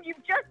of you, and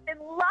you've just been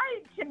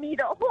lying to me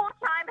the whole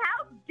time.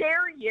 How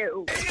dare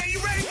you? Hey, are you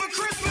ready for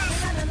Christmas?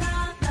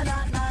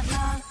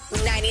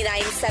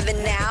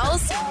 99.7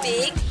 Now's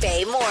Big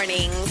Bay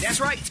Mornings.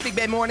 That's right. It's Big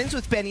Bay Mornings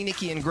with Benny,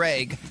 Nikki, and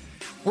Greg.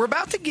 We're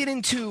about to get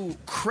into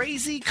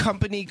crazy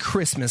company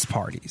Christmas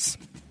parties.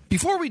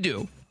 Before we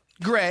do,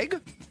 Greg,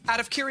 out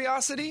of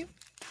curiosity,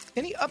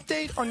 any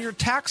update on your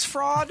tax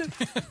fraud?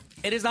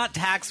 It is not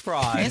tax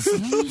fraud.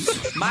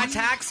 My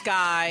tax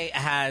guy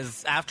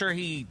has, after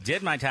he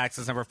did my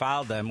taxes, never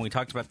filed them. We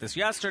talked about this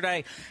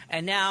yesterday,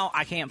 and now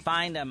I can't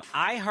find them.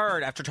 I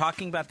heard, after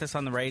talking about this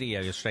on the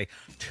radio yesterday,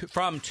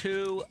 from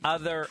 2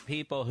 other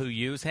people who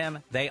use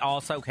him, they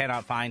also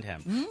cannot find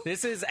him.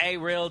 This is a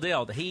real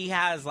deal. He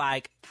has,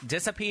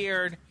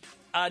 disappeared.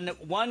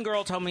 One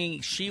girl told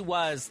me she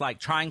was,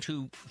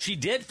 she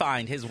did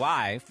find his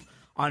wife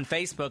on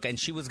Facebook, and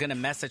she was going to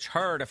message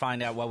her to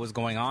find out what was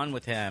going on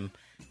with him.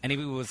 And he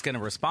was going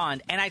to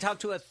respond. And I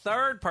talked to a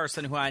third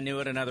person who I knew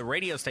at another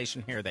radio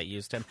station here that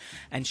used him.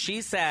 And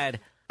she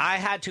said, I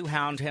had to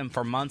hound him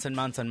for months and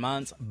months and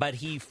months, but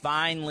he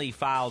finally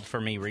filed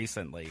for me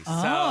recently.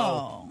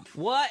 Oh.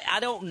 So, what? I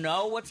don't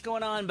know what's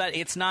going on, but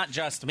it's not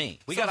just me.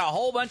 We got a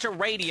whole bunch of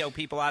radio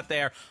people out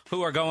there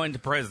who are going to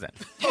prison.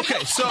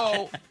 Okay,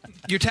 so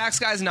your tax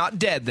guy's not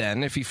dead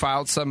then if he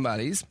filed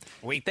somebody's.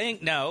 We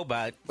think no,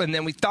 but... And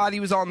then we thought he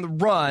was on the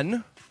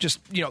run. Just,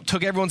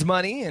 took everyone's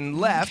money and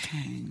left,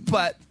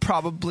 but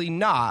probably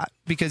not,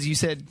 because you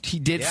said he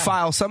did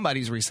file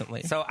somebody's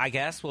recently. So I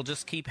guess we'll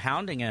just keep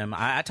hounding him.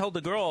 I told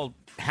the girl,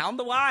 hound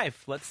the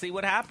wife. Let's see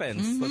what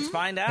happens. Let's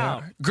find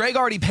out. Yeah. Greg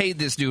already paid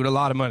this dude a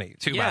lot of money,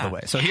 too, by the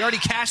way. So he already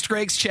cashed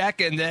Greg's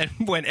check and then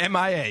went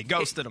MIA,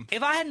 ghosted him.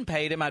 If I hadn't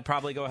paid him, I'd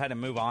probably go ahead and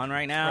move on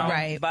right now.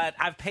 Right. But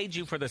I've paid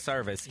you for the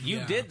service. You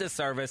did the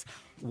service.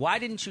 Why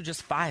didn't you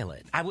just file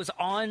it? I was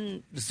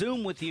on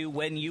Zoom with you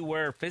when you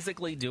were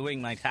physically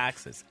doing my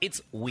taxes. It's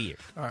weird.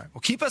 All right.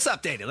 Well, keep us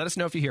updated. Let us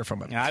know if you hear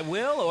from him. I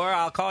will, or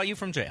I'll call you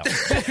from jail.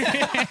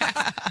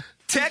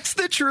 Text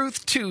the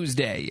Truth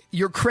Tuesday.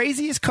 Your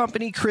craziest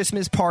company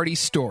Christmas party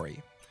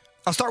story.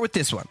 I'll start with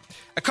this one.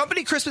 A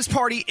company Christmas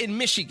party in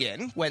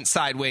Michigan went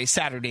sideways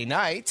Saturday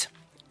night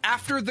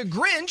after the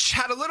Grinch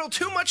had a little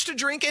too much to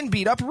drink and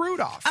beat up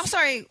Rudolph. I'm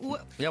sorry.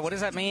 Yeah, what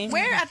does that mean?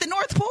 Where? At the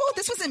North Pole?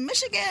 This was in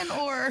Michigan,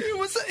 or?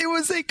 It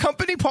was a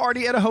company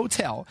party at a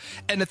hotel,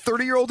 and a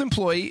 30-year-old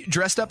employee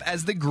dressed up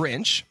as the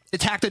Grinch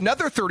attacked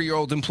another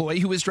 30-year-old employee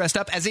who was dressed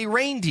up as a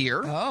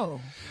reindeer.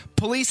 Oh.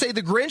 Police say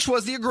the Grinch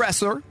was the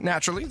aggressor,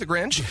 naturally, the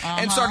Grinch,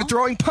 and started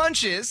throwing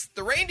punches.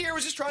 The reindeer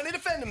was just trying to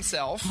defend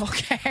himself.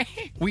 Okay.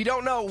 We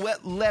don't know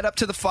what led up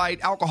to the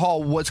fight.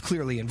 Alcohol was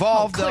clearly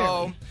involved, clearly.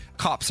 though.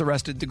 Cops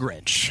arrested the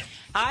Grinch.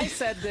 I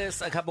said this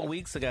a couple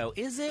weeks ago.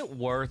 Is it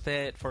worth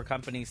it for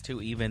companies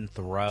to even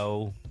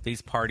throw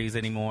these parties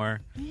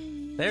anymore?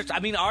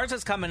 Ours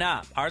is coming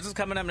up. Ours is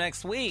coming up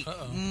next week.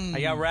 Are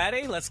y'all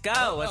ready? Let's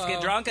go. Let's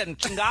get drunk and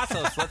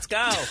chingazos. Let's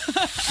go.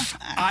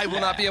 I will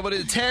not be able to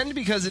attend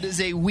because it is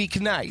a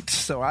weeknight,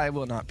 so I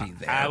will not be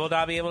there. I will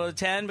not be able to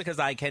attend because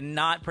I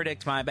cannot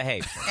predict my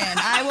behavior. And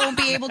I won't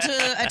be able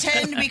to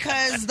attend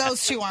because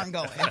those two aren't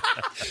going.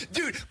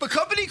 Dude, but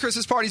company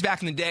Christmas parties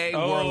back in the day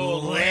were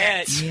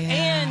lit. Yeah.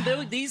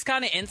 And these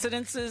kind of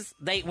incidences,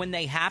 when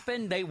they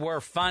happened, they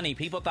were funny.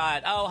 People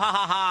thought, oh, ha,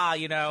 ha,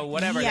 ha,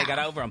 whatever. Yeah. They got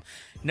over them.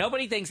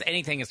 Nobody thinks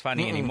anything is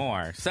funny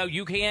anymore. So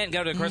you can't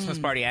go to a Christmas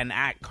party and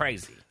act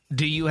crazy.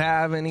 Do you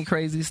have any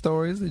crazy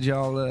stories? Did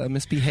y'all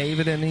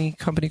misbehave at any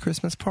company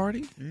Christmas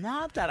party?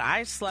 Not that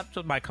I slept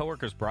with my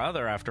coworker's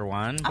brother after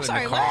one. I'm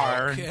sorry, in the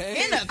car. what?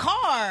 In a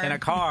car? In a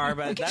car,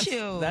 but Look at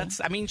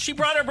you. she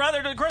brought her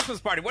brother to the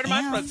Christmas party. What am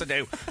I supposed to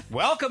do?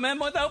 Welcome him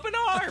with open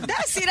arms.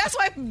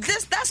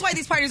 That's why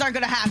these parties aren't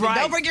going to happen. Right.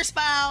 Don't bring your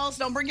spouse.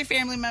 Don't bring your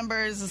family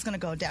members. It's going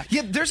to go down.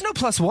 Yeah, there's no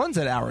plus ones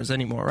at ours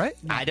anymore, right?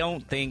 I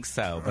don't think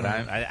so, but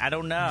I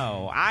don't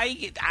know.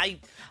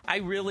 I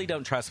really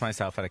don't trust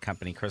myself at a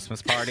company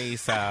Christmas party,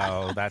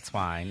 so that's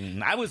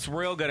fine. I was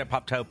real good at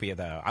Poptopia,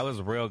 though. I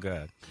was real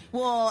good.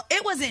 Well,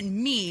 it wasn't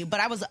me, but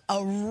I was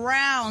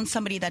around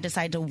somebody that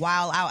decided to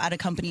wow out at a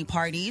company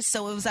party.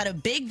 So it was at a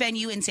big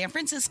venue in San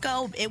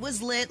Francisco. It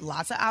was lit,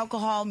 lots of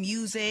alcohol,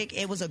 music.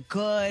 It was a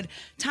good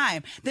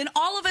time. Then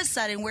all of a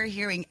sudden, we're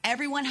hearing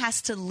everyone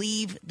has to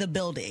leave the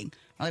building.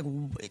 Like,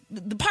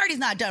 the party's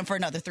not done for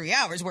another 3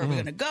 hours. Where are we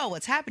going to go?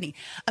 What's happening?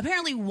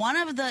 Apparently, one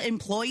of the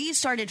employees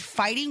started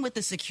fighting with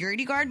the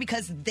security guard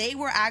because they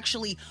were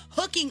actually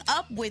hooking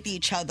up with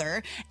each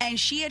other, and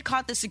she had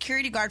caught the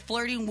security guard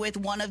flirting with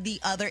one of the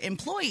other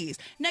employees.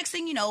 Next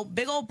thing you know,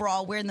 big old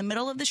brawl. We're in the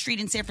middle of the street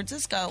in San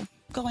Francisco.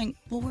 going,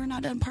 well, we're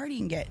not done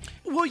partying yet.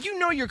 Well, you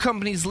know your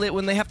company's lit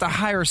when they have to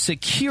hire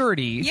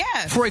security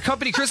Yes. for a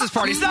company Christmas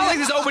party. It's not like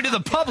this is open to the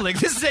public.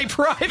 This is a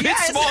private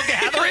small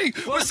gathering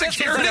with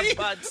security.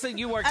 So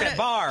you worked at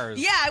bars.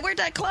 Yeah, I worked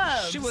at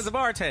clubs. She was a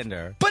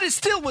bartender. But it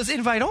still was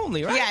invite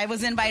only, right? Yeah, it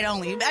was invite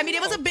only. I mean,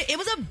 it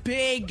was a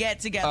big get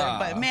together,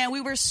 but man,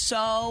 we were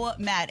so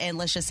mad. And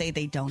let's just say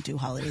they don't do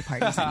holiday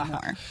parties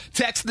anymore.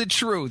 Text the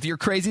truth. Your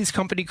craziest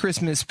company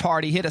Christmas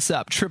party. Hit us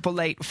up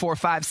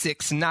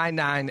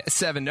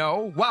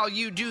 888-456-9970. While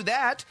you do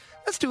that,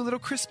 let's do a little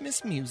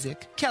Christmas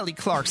music. Kelly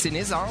Clarkson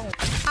is on.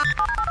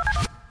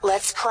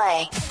 Let's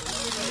play.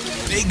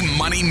 Big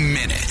Money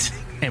Minute.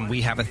 And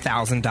we have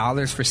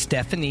 $1,000 for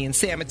Stephanie and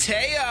San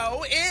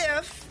Mateo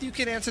if you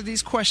can answer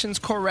these questions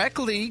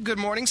correctly. Good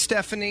morning,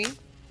 Stephanie.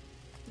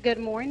 Good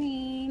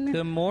morning.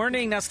 Good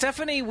morning. Now,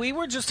 Stephanie, we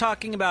were just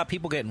talking about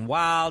people getting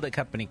wild at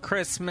company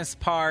Christmas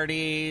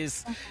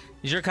parties.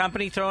 Is your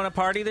company throwing a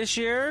party this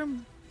year?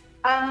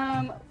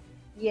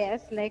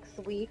 Yes, next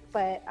week,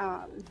 but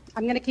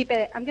I'm gonna keep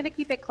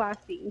it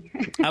classy.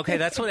 Okay,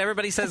 that's what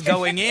everybody says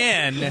going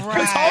in.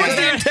 That's always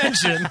the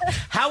intention.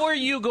 How are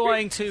you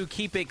going to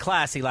keep it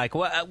classy? Like,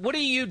 what do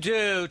you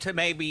do to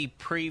maybe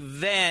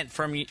prevent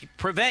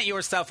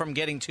yourself from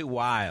getting too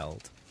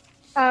wild?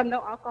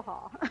 No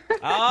alcohol.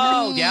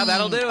 Oh, yeah,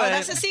 that'll do it. Oh,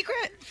 that's a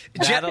secret?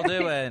 That'll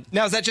do it.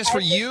 Now, is that just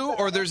for you,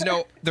 or there's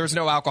no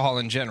alcohol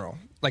in general,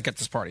 like at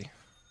this party?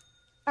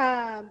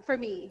 For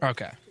me.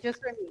 Okay.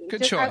 Just for me.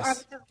 Good choice. I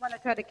just want to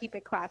try to keep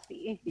it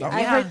classy. Oh.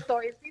 I heard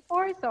stories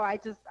before, so I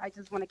just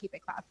want to keep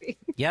it classy.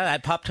 Yeah,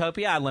 at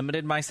Poptopia, I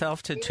limited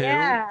myself to two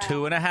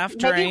and a half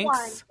Maybe one,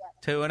 drinks.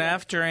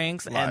 2.5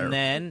 drinks, and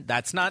then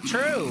that's not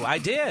true. I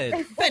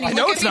did. Benny, I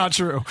know it's not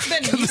true.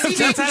 Benny, you see me?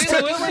 That's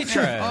absolutely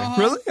true.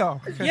 Really? Oh,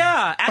 okay.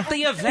 Yeah, at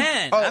the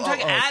event. I'm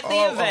talking at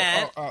the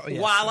event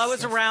yes, while I yes,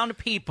 was around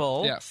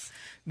people. Yes.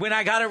 When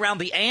I got around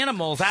the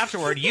animals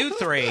afterward, you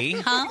three,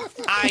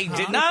 I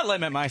did not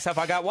limit myself.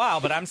 I got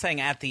wild, but I'm saying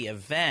at the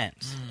event.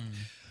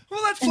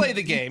 Well, let's play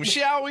the game,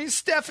 shall we?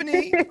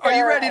 Stephanie, are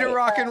you ready to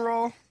rock and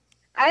roll?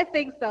 I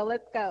think so.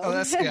 Let's go. Oh,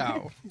 let's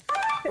go.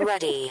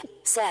 Ready,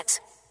 set,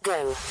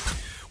 go.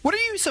 What are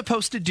you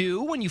supposed to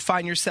do when you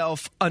find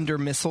yourself under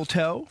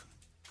mistletoe?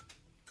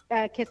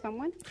 Kiss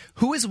someone.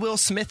 Who is Will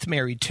Smith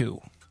married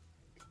to?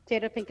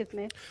 Jada Pinkett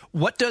Smith.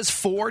 What does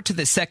 4 to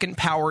the second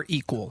power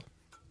equal?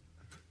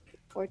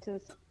 4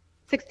 to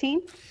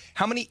 16.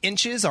 How many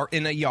inches are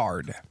in a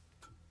yard?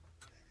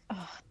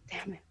 Oh,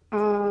 damn it.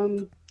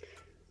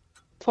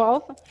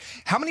 12.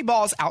 How many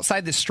balls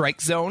outside the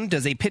strike zone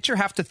does a pitcher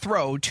have to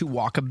throw to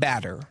walk a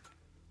batter?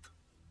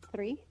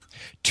 3.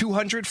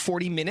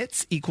 240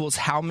 minutes equals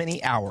how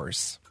many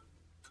hours?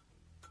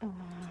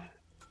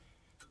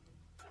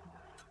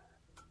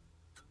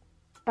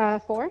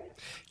 4.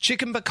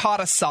 Chicken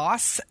piccata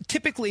sauce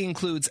typically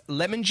includes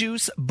lemon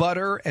juice,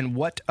 butter, and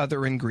what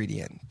other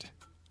ingredient?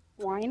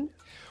 Wine.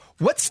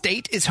 What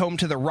state is home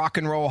to the Rock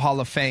and Roll Hall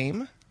of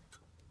Fame?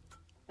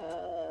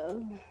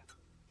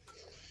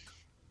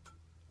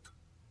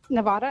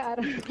 Nevada. I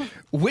don't know.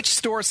 Which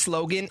store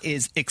slogan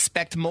is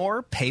expect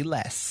more, pay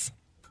less?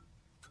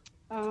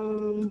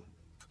 Payless.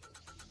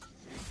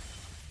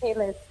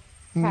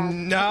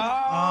 No.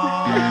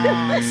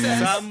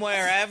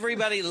 Somewhere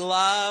everybody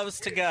loves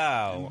to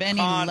go. Benny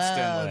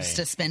constantly. loves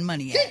to spend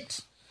money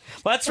at.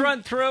 Let's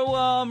run through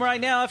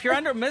right now. If you're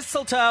under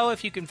mistletoe,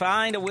 if you can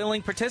find a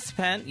willing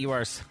participant, you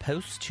are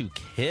supposed to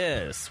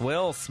kiss.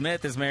 Will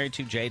Smith is married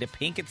to Jada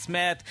Pinkett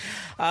Smith.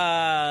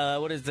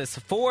 What is this?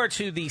 4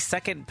 to the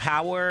second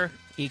power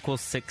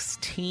equals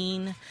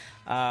 16.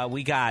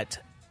 We got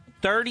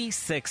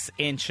 36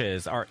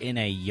 inches are in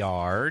a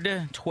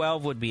yard.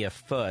 12 would be a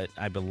foot,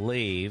 I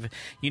believe.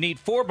 You need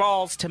 4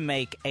 balls to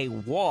make a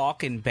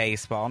walk in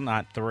baseball,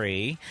 not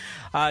 3.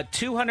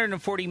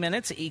 240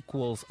 minutes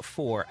equals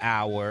 4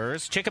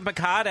 hours. Chicken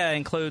piccata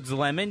includes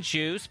lemon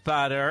juice,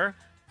 butter,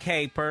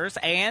 capers,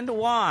 and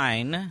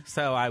wine.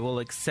 So I will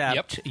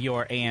accept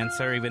your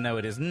answer, even though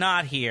it is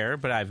not here,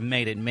 but I've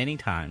made it many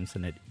times,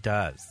 and it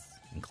does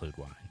include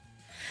wine.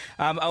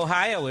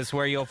 Ohio is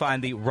where you'll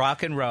find the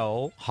Rock and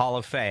Roll Hall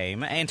of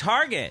Fame. And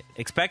Target,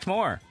 expect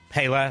more,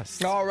 pay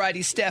less. All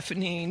righty,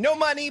 Stephanie. No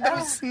money, but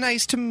it's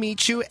nice to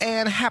meet you,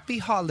 and happy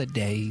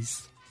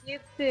holidays. You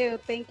too.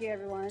 Thank you,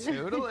 everyone.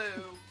 Toodaloo.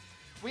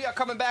 We are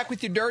coming back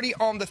with your Dirty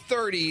on the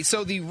 30.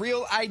 So the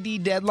Real ID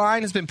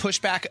deadline has been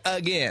pushed back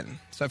again.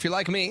 So if you're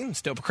like me, I'm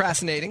still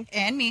procrastinating.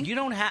 And me. You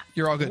don't have...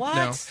 You're all good. What?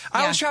 No.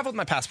 I always travel with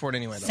my passport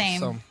anyway, though. Same.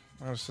 So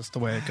that's just the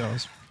way it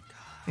goes.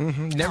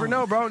 Mm-hmm. Never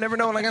know, bro. Never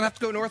know when I'm going to have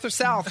to go north or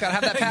south. Got to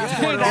have that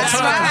passport. That's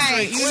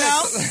right. You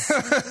know,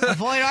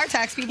 avoid our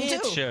tax people, too.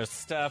 Get your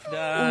stuff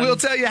done. We'll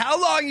tell you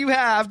how long you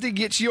have to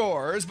get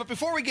yours. But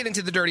before we get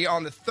into the Dirty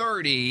on the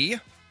 30,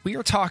 we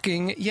are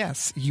talking,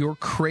 yes, your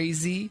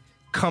crazy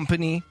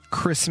company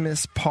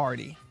Christmas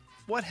party.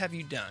 What have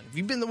you done? Have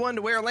you been the one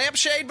to wear a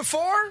lampshade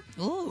before?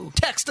 Ooh.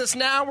 Text us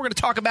now. We're going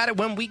to talk about it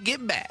when we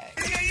get back.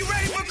 Are you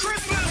ready for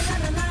Christmas?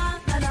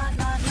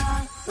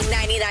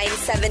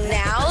 99.7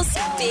 Now's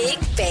Big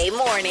Bay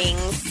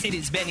Mornings. It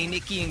is Benny,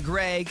 Nikki, and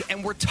Greg,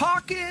 and we're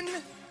talking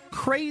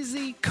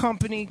crazy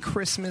company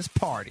Christmas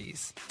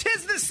parties.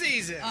 'Tis the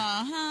season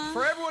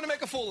for everyone to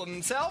make a fool of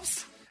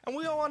themselves, and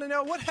we all want to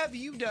know, what have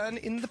you done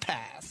in the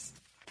past?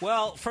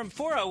 Well, from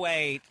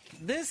 408,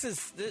 this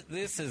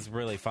is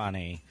really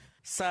funny.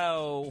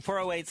 So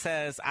 408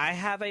 says, I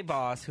have a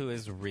boss who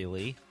is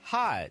really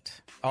hot.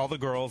 All the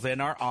girls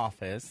in our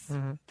office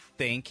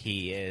think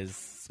he is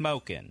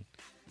smoking.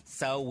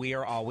 So we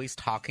are always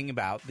talking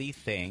about the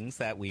things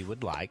that we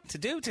would like to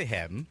do to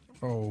him.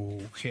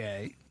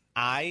 Okay.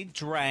 I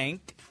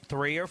drank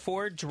 3 or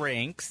 4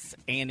 drinks,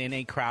 and in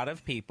a crowd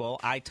of people,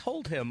 I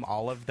told him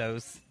all of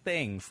those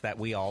things that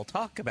we all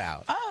talk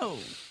about. Oh.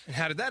 And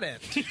how did that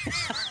end?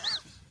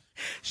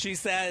 She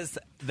says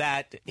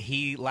that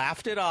he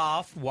laughed it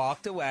off,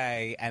 walked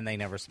away, and they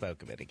never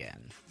spoke of it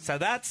again. So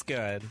that's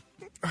good.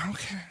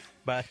 Okay.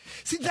 But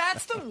see,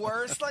 that's the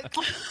worst. Like,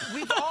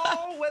 we've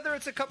all, whether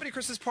it's a company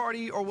Christmas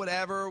party or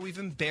whatever, we've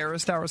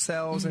embarrassed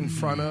ourselves in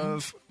front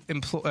of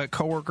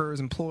coworkers,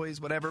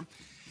 employees, whatever.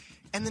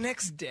 And the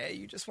next day,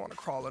 you just want to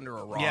crawl under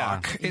a rock. Yeah.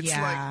 It's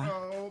like,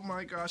 oh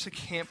my gosh, I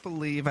can't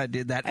believe I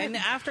did that. And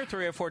after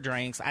 3 or 4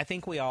 drinks, I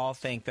think we all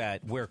think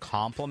that we're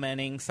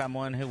complimenting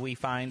someone who we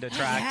find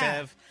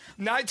attractive.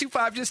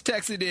 925 just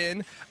texted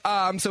in.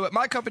 So at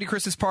my company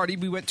Christmas party,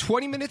 we went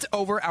 20 minutes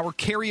over our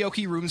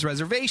karaoke room's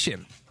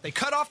reservation. They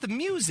cut off the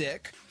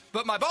music,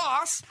 but my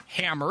boss,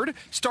 hammered,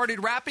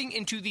 started rapping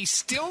into the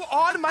still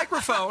on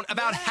microphone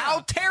about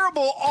how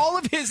terrible all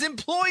of his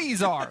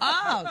employees are.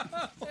 Oh.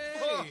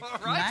 All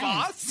right, Nice.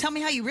 boss. Tell me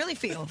how you really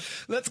feel.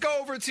 Let's go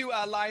over to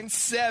line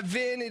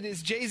 7. It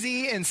is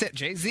Jay-Z in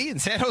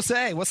San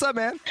Jose. What's up,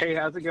 man? Hey,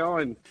 how's it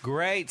going?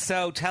 Great.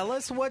 So tell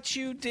us what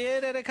you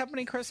did at a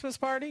company Christmas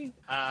party.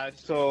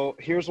 So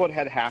here's what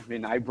had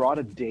happened. I brought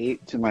a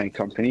date to my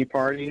company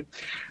party,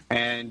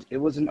 and it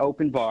was an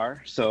open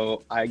bar,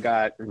 so I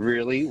got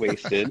really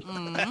wasted.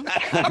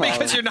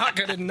 Because you're not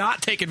going to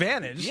not take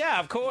advantage. Yeah,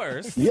 of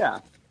course. Yeah.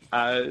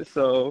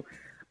 So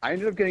I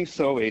ended up getting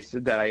so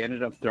wasted that I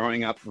ended up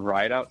throwing up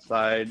right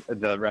outside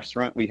the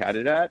restaurant we had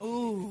it at.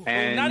 Ooh.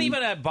 And Not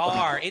even a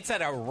bar. It's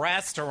at a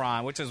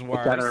restaurant, which is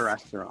worse. It's at a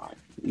restaurant.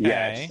 Okay.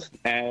 Yes.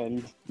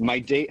 And my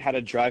date had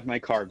to drive my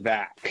car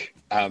back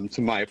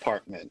to my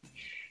apartment.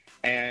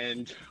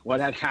 And what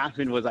had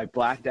happened was I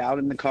blacked out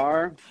in the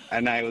car,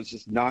 and I was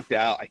just knocked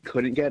out. I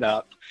couldn't get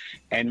up.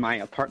 And my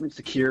apartment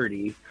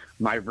security,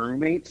 my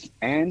roommates,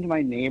 and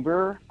my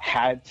neighbor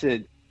had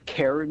to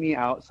carry me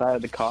outside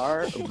of the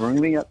car,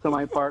 bring me up to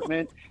my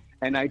apartment,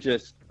 and I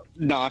just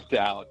knocked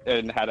out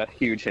and had a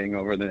huge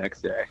hangover the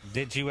next day.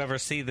 Did you ever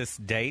see this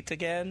date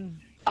again?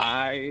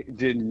 I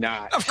did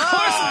not. Of course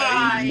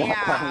not.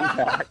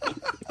 Yeah.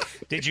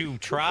 Did you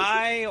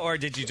try, or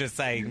did you just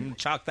say,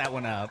 chalk that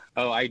one up?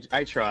 Oh, I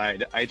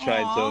tried. I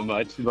tried so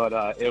much, but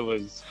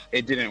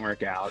it didn't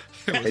work out.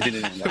 It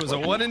didn't end up It was a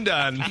working. one and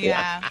done.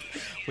 Yeah.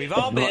 We've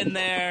all been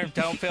there.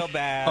 Don't feel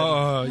bad.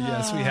 Oh,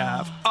 yes, we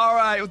have. All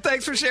right. Well,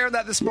 thanks for sharing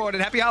that this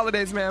morning. Happy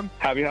holidays, ma'am.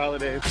 Happy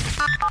holidays.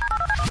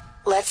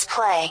 Let's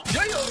play.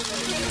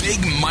 Big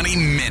Money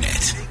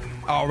Minute.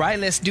 All right,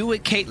 let's do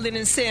it. Caitlin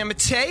in San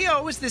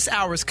Mateo is this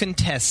hour's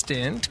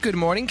contestant. Good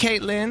morning,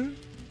 Caitlin.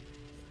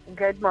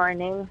 Good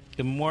morning.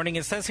 Good morning.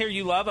 It says here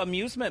you love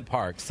amusement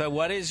parks. So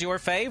what is your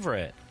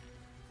favorite?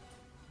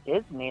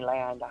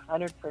 Disneyland,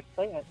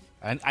 100%.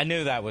 I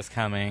knew that was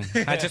coming.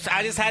 I just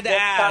had to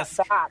ask.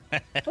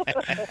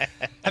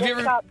 Have you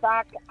ever got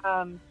back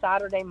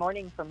Saturday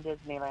morning from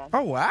Disneyland?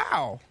 Oh,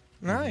 wow.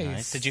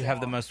 Nice. Did you have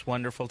the most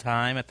wonderful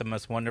time at the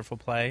most wonderful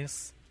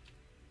place?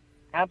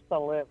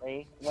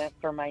 Absolutely. Went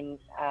for my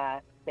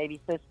baby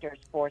sister's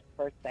 4th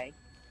birthday.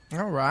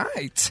 All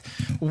right.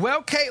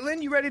 Well,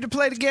 Caitlin, you ready to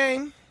play the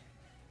game?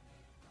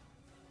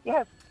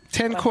 Yes.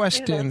 10 Let's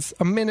questions,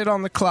 a minute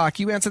on the clock.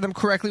 You answer them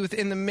correctly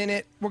within the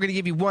minute, we're going to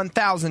give you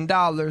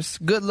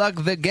 $1,000. Good luck.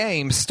 The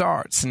game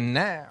starts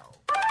now.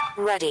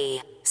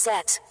 Ready,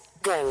 set,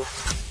 go.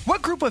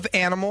 What group of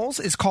animals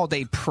is called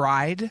a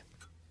pride?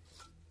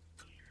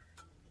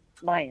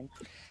 Lions.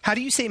 How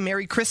do you say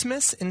Merry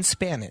Christmas in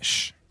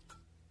Spanish?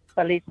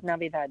 Feliz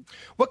Navidad.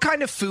 What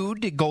kind of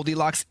food did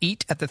Goldilocks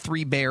eat at the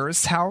Three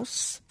Bears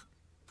house?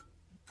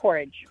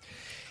 Porridge.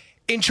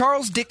 In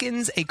Charles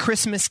Dickens' A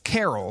Christmas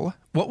Carol,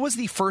 what was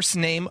the first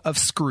name of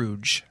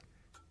Scrooge?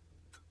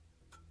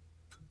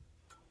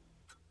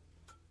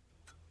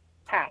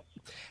 Pass.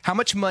 How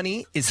much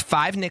money is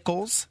 5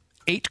 nickels,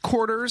 8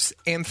 quarters,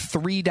 and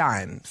 3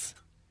 dimes?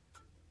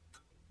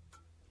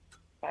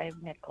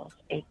 5 nickels,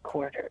 8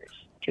 quarters,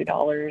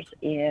 $2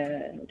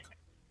 and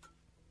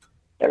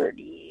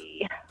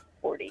 30,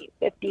 40,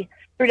 50,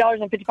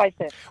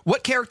 $3.55.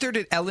 What character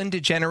did Ellen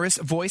DeGeneres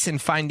voice in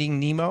Finding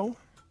Nemo?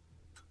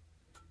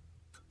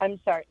 I'm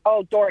sorry.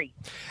 Oh, Dory.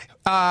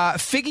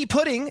 Figgy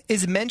pudding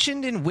is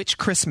mentioned in which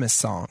Christmas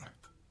song?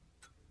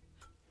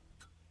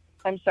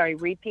 I'm sorry,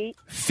 repeat.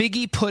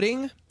 Figgy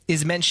pudding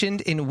is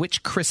mentioned in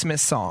which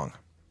Christmas song?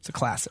 It's a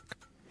classic.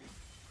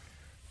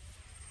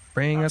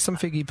 Bring us some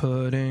figgy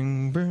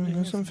pudding. Bring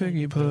us some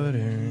figgy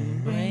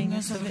pudding. Bring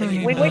us some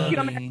figgy We wish you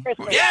a Merry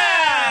Christmas.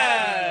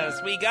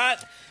 Yes! We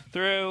got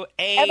through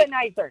 8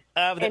 Ebenezer.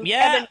 of them. And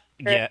Yeah.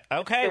 Yeah.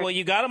 Okay. Well,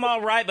 you got them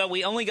all right, but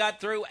we only got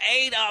through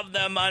 8 of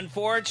them,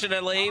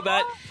 unfortunately.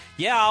 But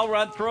yeah, I'll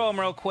run through them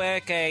real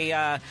quick.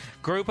 A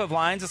group of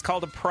lines is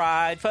called a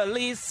pride.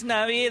 Feliz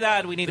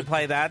Navidad. We need to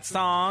play that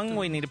song.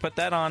 We need to put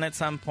that on at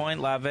some point.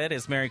 Love it.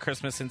 It's Merry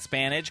Christmas in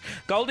Spanish.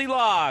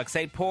 Goldilocks,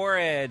 ate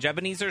porridge.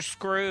 Ebenezer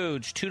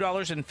Scrooge,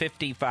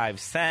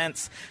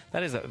 $2.55.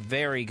 That is a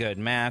very good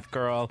math,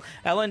 girl.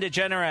 Ellen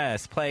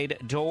DeGeneres played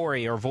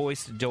Dory, or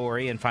voiced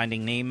Dory in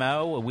Finding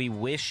Nemo. We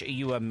wish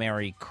you a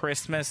Merry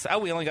Christmas. Oh,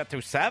 we only got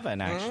through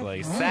 7,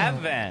 actually.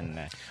 7.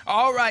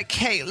 All right,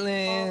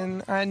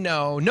 Caitlin. I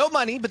know. No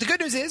money, but the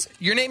good news is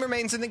your name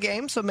remains in the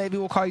game, so maybe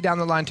we'll call you down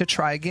the line to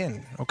try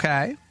again,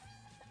 okay?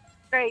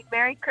 Great.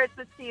 Merry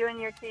Christmas to you and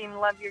your team.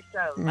 Love your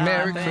show.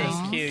 Merry Christmas.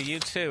 Thank you. You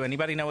too.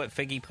 Anybody know what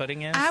figgy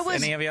pudding is? I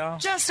was Any of y'all?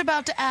 just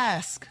about to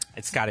ask.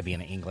 It's got to be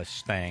an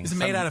English thing. Is it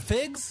made out of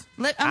figs?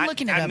 I'm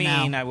looking it up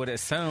now. I mean, I would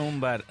assume,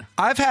 but...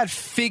 I've had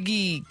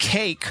figgy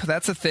cake.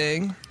 That's a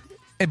thing.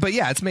 But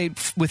yeah, it's made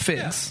with figs.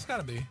 Yeah, it's got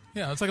to be.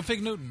 Yeah, it's like a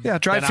fig Newton. Yeah,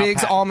 dried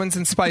figs, almonds,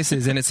 and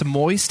spices, and it's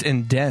moist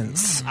and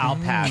dense. I'll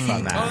pass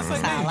on that. Oh, it's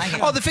like I like it.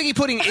 Oh, the figgy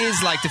pudding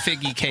is like the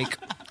figgy cake.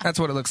 That's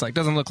what it looks like.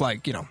 Doesn't look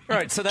like,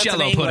 Right, so that's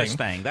Jell-O an English pudding.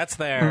 thing. That's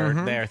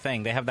their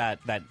thing. They have that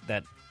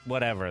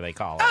whatever they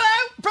call it.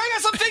 Hello, bring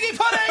us some figgy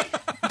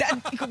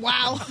pudding.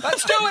 Wow.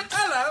 Let's do it.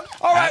 Hello.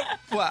 All right.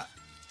 What?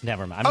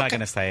 Never mind. I'm not going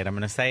to say it. I'm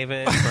going to save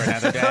it for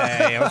another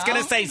day. I was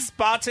going to say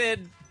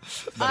spotted.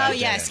 Oh,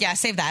 yes.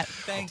 Save that.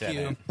 Thank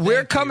you.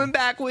 We're coming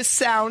back with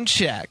Sound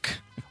Check.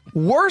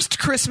 Worst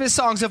Christmas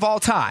songs of all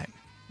time.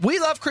 We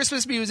love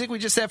Christmas music. We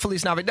just said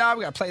Feliz Navidad.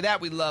 We got to play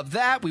that. We love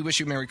that. We wish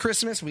you Merry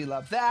Christmas. We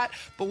love that.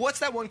 But what's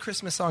that one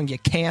Christmas song you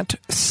can't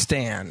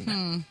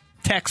stand?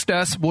 Text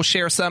us. We'll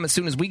share some as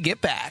soon as we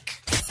get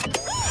back.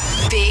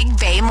 Big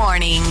Bay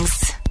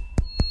Mornings.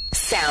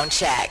 Sound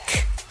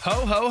check.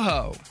 Ho, ho,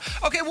 ho.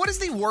 Okay, what is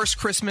the worst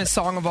Christmas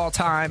song of all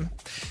time?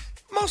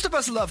 Most of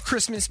us love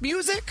Christmas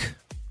music.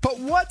 But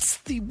what's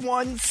the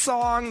one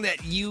song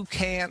that you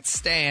can't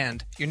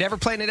stand? You're never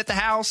playing it at the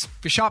house.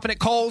 You're shopping at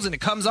Kohl's and it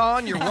comes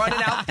on. You're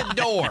running out the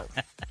door.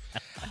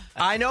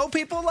 I know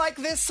people like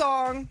this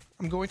song.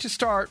 I'm going to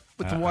start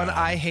with the one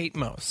I hate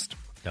most.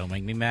 Don't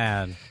make me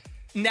mad.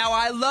 Now,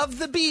 I love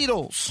the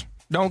Beatles.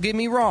 Don't get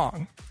me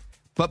wrong.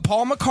 But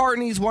Paul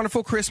McCartney's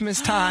Wonderful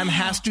Christmas Time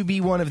has to be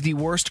one of the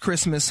worst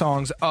Christmas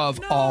songs of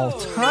all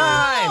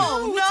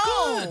time.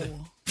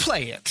 No.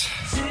 Play it.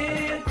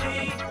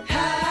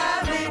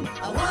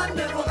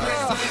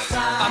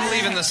 I'm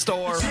leaving the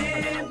store.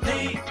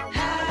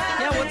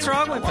 Yeah, what's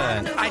wrong with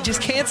that? I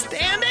just can't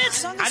stand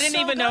it. I didn't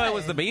even know it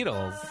was the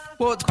Beatles.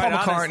 Well, it's Paul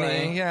Quite McCartney.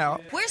 honestly. Yeah.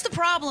 Where's the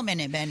problem in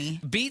it, Benny?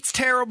 Beats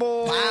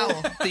terrible.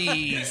 Wow.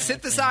 The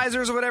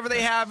synthesizers or whatever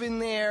they have in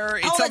there.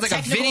 It Oh, sounds that's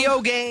like technical. a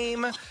video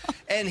game.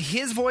 And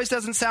his voice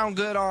doesn't sound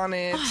good on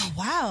it. Oh,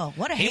 wow.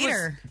 What a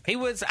hater. He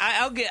was.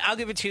 I'll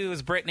give it to you. It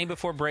was Britney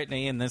before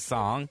Britney in this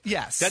song.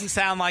 Yes. Doesn't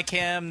sound like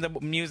him. The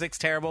music's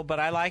terrible,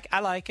 but I like it.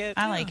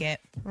 I like it.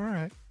 All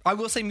right. I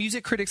will say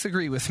music critics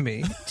agree with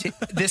me.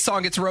 This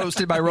song gets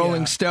roasted by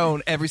Rolling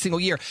Stone every single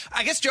year.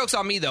 I guess joke's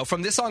on me, though.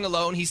 From this song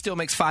alone, he still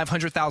makes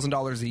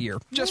 $500,000 a year.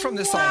 Just from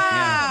this song.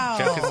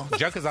 Yeah.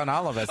 Joke is on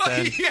all of us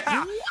then.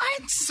 Yeah.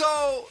 What?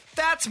 So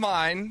that's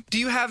mine. Do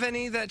you have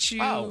any that you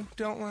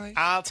don't like?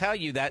 I'll tell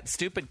you, that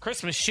stupid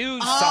Christmas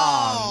Shoes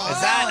song. Is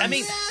that? I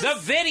mean, the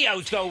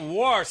videos go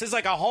worse. It's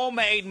like a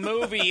homemade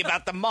movie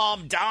about the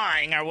mom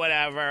dying or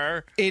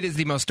whatever. It is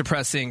the most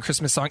depressing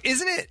Christmas song.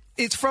 Isn't it?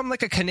 It's from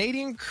like a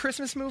Canadian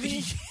Christmas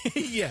movie?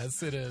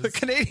 Yes, it is. A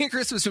Canadian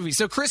Christmas movie.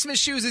 So Christmas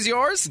Shoes is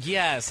yours?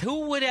 Yes.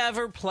 Who would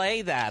ever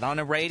play that on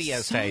a radio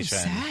station?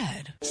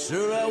 Sad.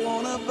 Sure, I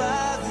wanna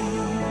buy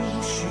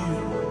these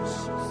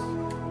shoes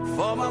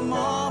for my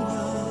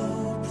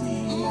mama, please.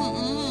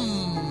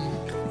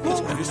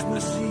 It's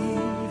Christmas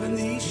Eve and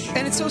these shoes.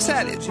 And it's so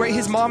sad. Right?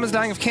 His mom is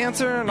dying of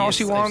cancer, and all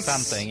she wants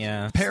something,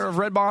 yeah. a pair of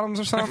red bottoms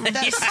or something.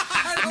 That's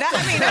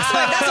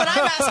what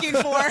I'm asking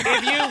for.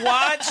 If you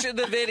watch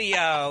the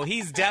video,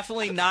 he's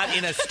definitely not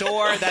in a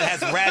store that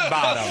has red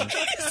bottoms.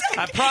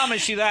 I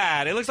promise you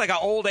that. It looks like an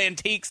old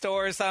antique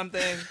store or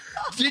something.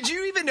 Did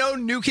you even know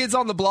New Kids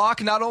on the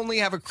Block not only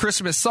have a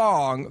Christmas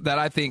song that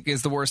I think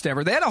is the worst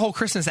ever, they had a whole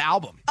Christmas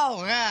album Oh,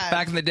 God.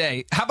 back in the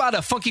day. How about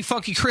a Funky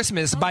Funky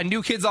Christmas by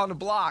New Kids on the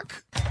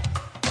Block?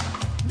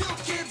 New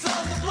kids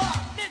on the block.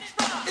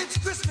 It's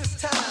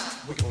Christmas time.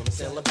 We're gonna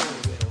celebrate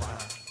it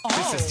around.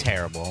 This is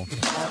terrible.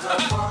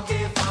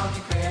 Funky,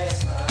 funky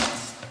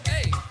Christmas.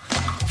 Hey.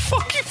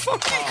 Funky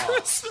Funky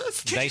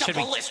Christmas. They should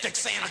be. Ballistic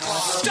Santa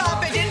Claus.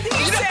 Stop it. Didn't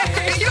he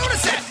say? You know what it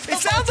said? It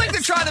sounds like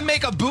they're trying to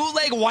make a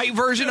bootleg white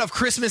version of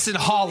Christmas in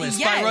Hollis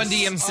by Yes. Run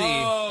DMC.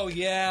 Oh,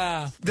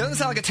 yeah. Doesn't it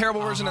sound like a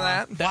terrible version of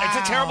that? It's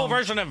a terrible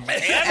version of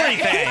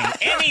everything.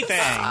 Anything.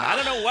 I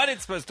don't know what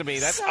it's supposed to be.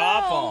 That's So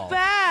awful.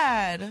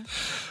 bad.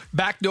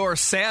 Backdoor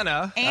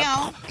Santa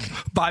Ow.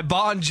 by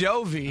Bon I'm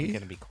Jovi. going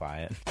to be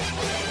quiet.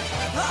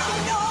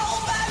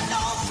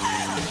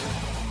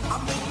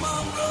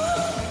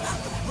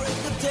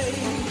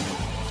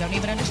 Don't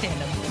even understand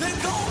him.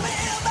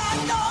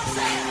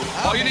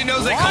 All you need to know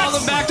is they call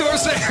them backdoor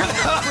Santa.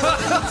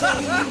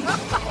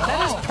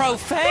 That is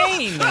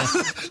profane.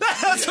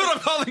 That's what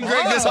I'm calling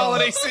Greg this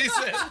holiday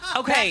season.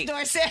 Okay,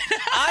 Backdoor Santa.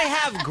 I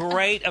have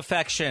great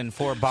affection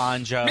for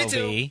Bon Jovi. Me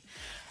too.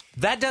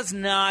 That does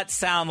not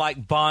sound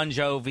like Bon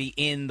Jovi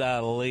in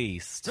the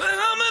least.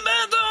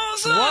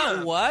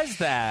 What was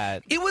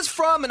that? It was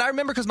from, and I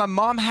remember because my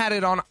mom had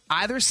it on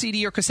either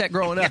CD or cassette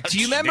growing up. Do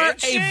you remember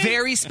A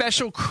Very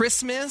Special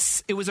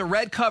Christmas? It was a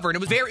red cover,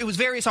 and it was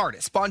various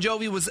artists. Bon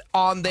Jovi was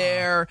on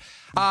there.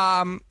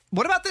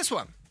 What about this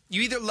one?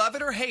 You either love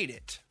it or hate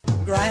it.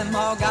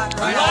 Grandma got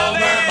run over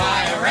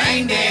by a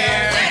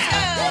reindeer.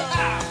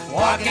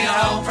 Walking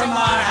home from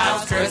our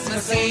house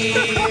Christmas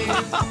Eve.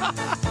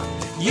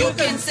 You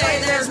can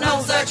say there's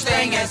no such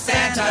thing as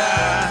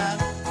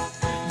Santa.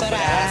 But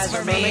as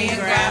for me and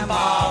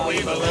Grandma,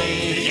 we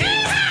believe.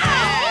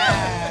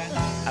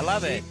 I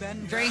love it.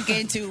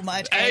 Drinking too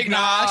much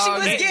Eggnog. She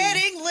was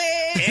getting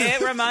lit.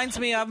 It reminds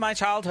me of my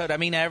childhood. I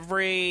mean,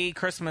 every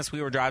Christmas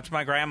we would drive to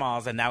my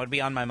grandma's, and that would be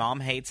on. My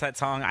mom hates that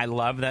song. I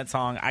love that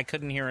song. I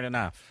couldn't hear it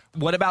enough.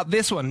 What about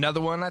this one?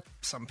 Another one that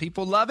some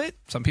people love it,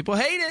 some people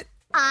hate it.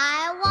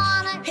 I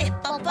want a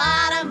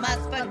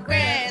hippopotamus for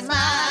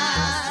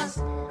Christmas.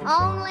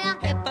 Only a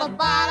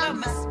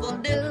hippopotamus will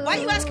do. Why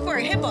are you asking for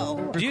a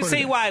hippo? Do you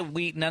see why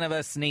none of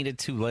us needed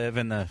to live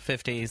in the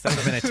 50s? That would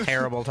have been a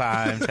terrible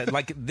time.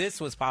 Like,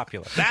 this was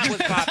popular. That was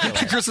popular.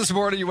 Christmas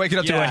morning, you're waking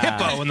up to a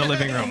hippo in the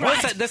living room.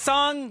 Listen, the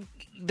song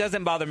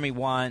doesn't bother me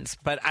once,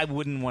 but I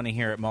wouldn't want to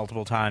hear it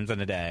multiple times in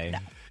a day. No.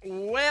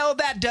 Well,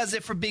 that does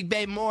it for Big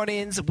Bay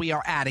Mornings. We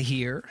are out of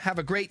here. Have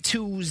a great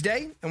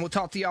Tuesday, and we'll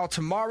talk to y'all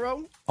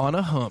tomorrow on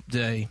a hump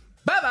day.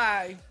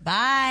 Bye-bye.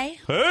 Bye.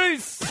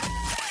 Peace.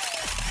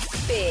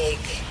 Big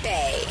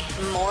Bay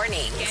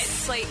Mornings.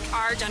 It's like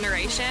our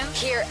generation.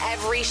 Hear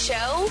every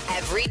show,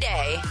 every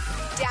day.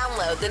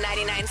 Download the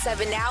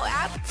 99.7 Now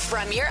app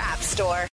from your app store.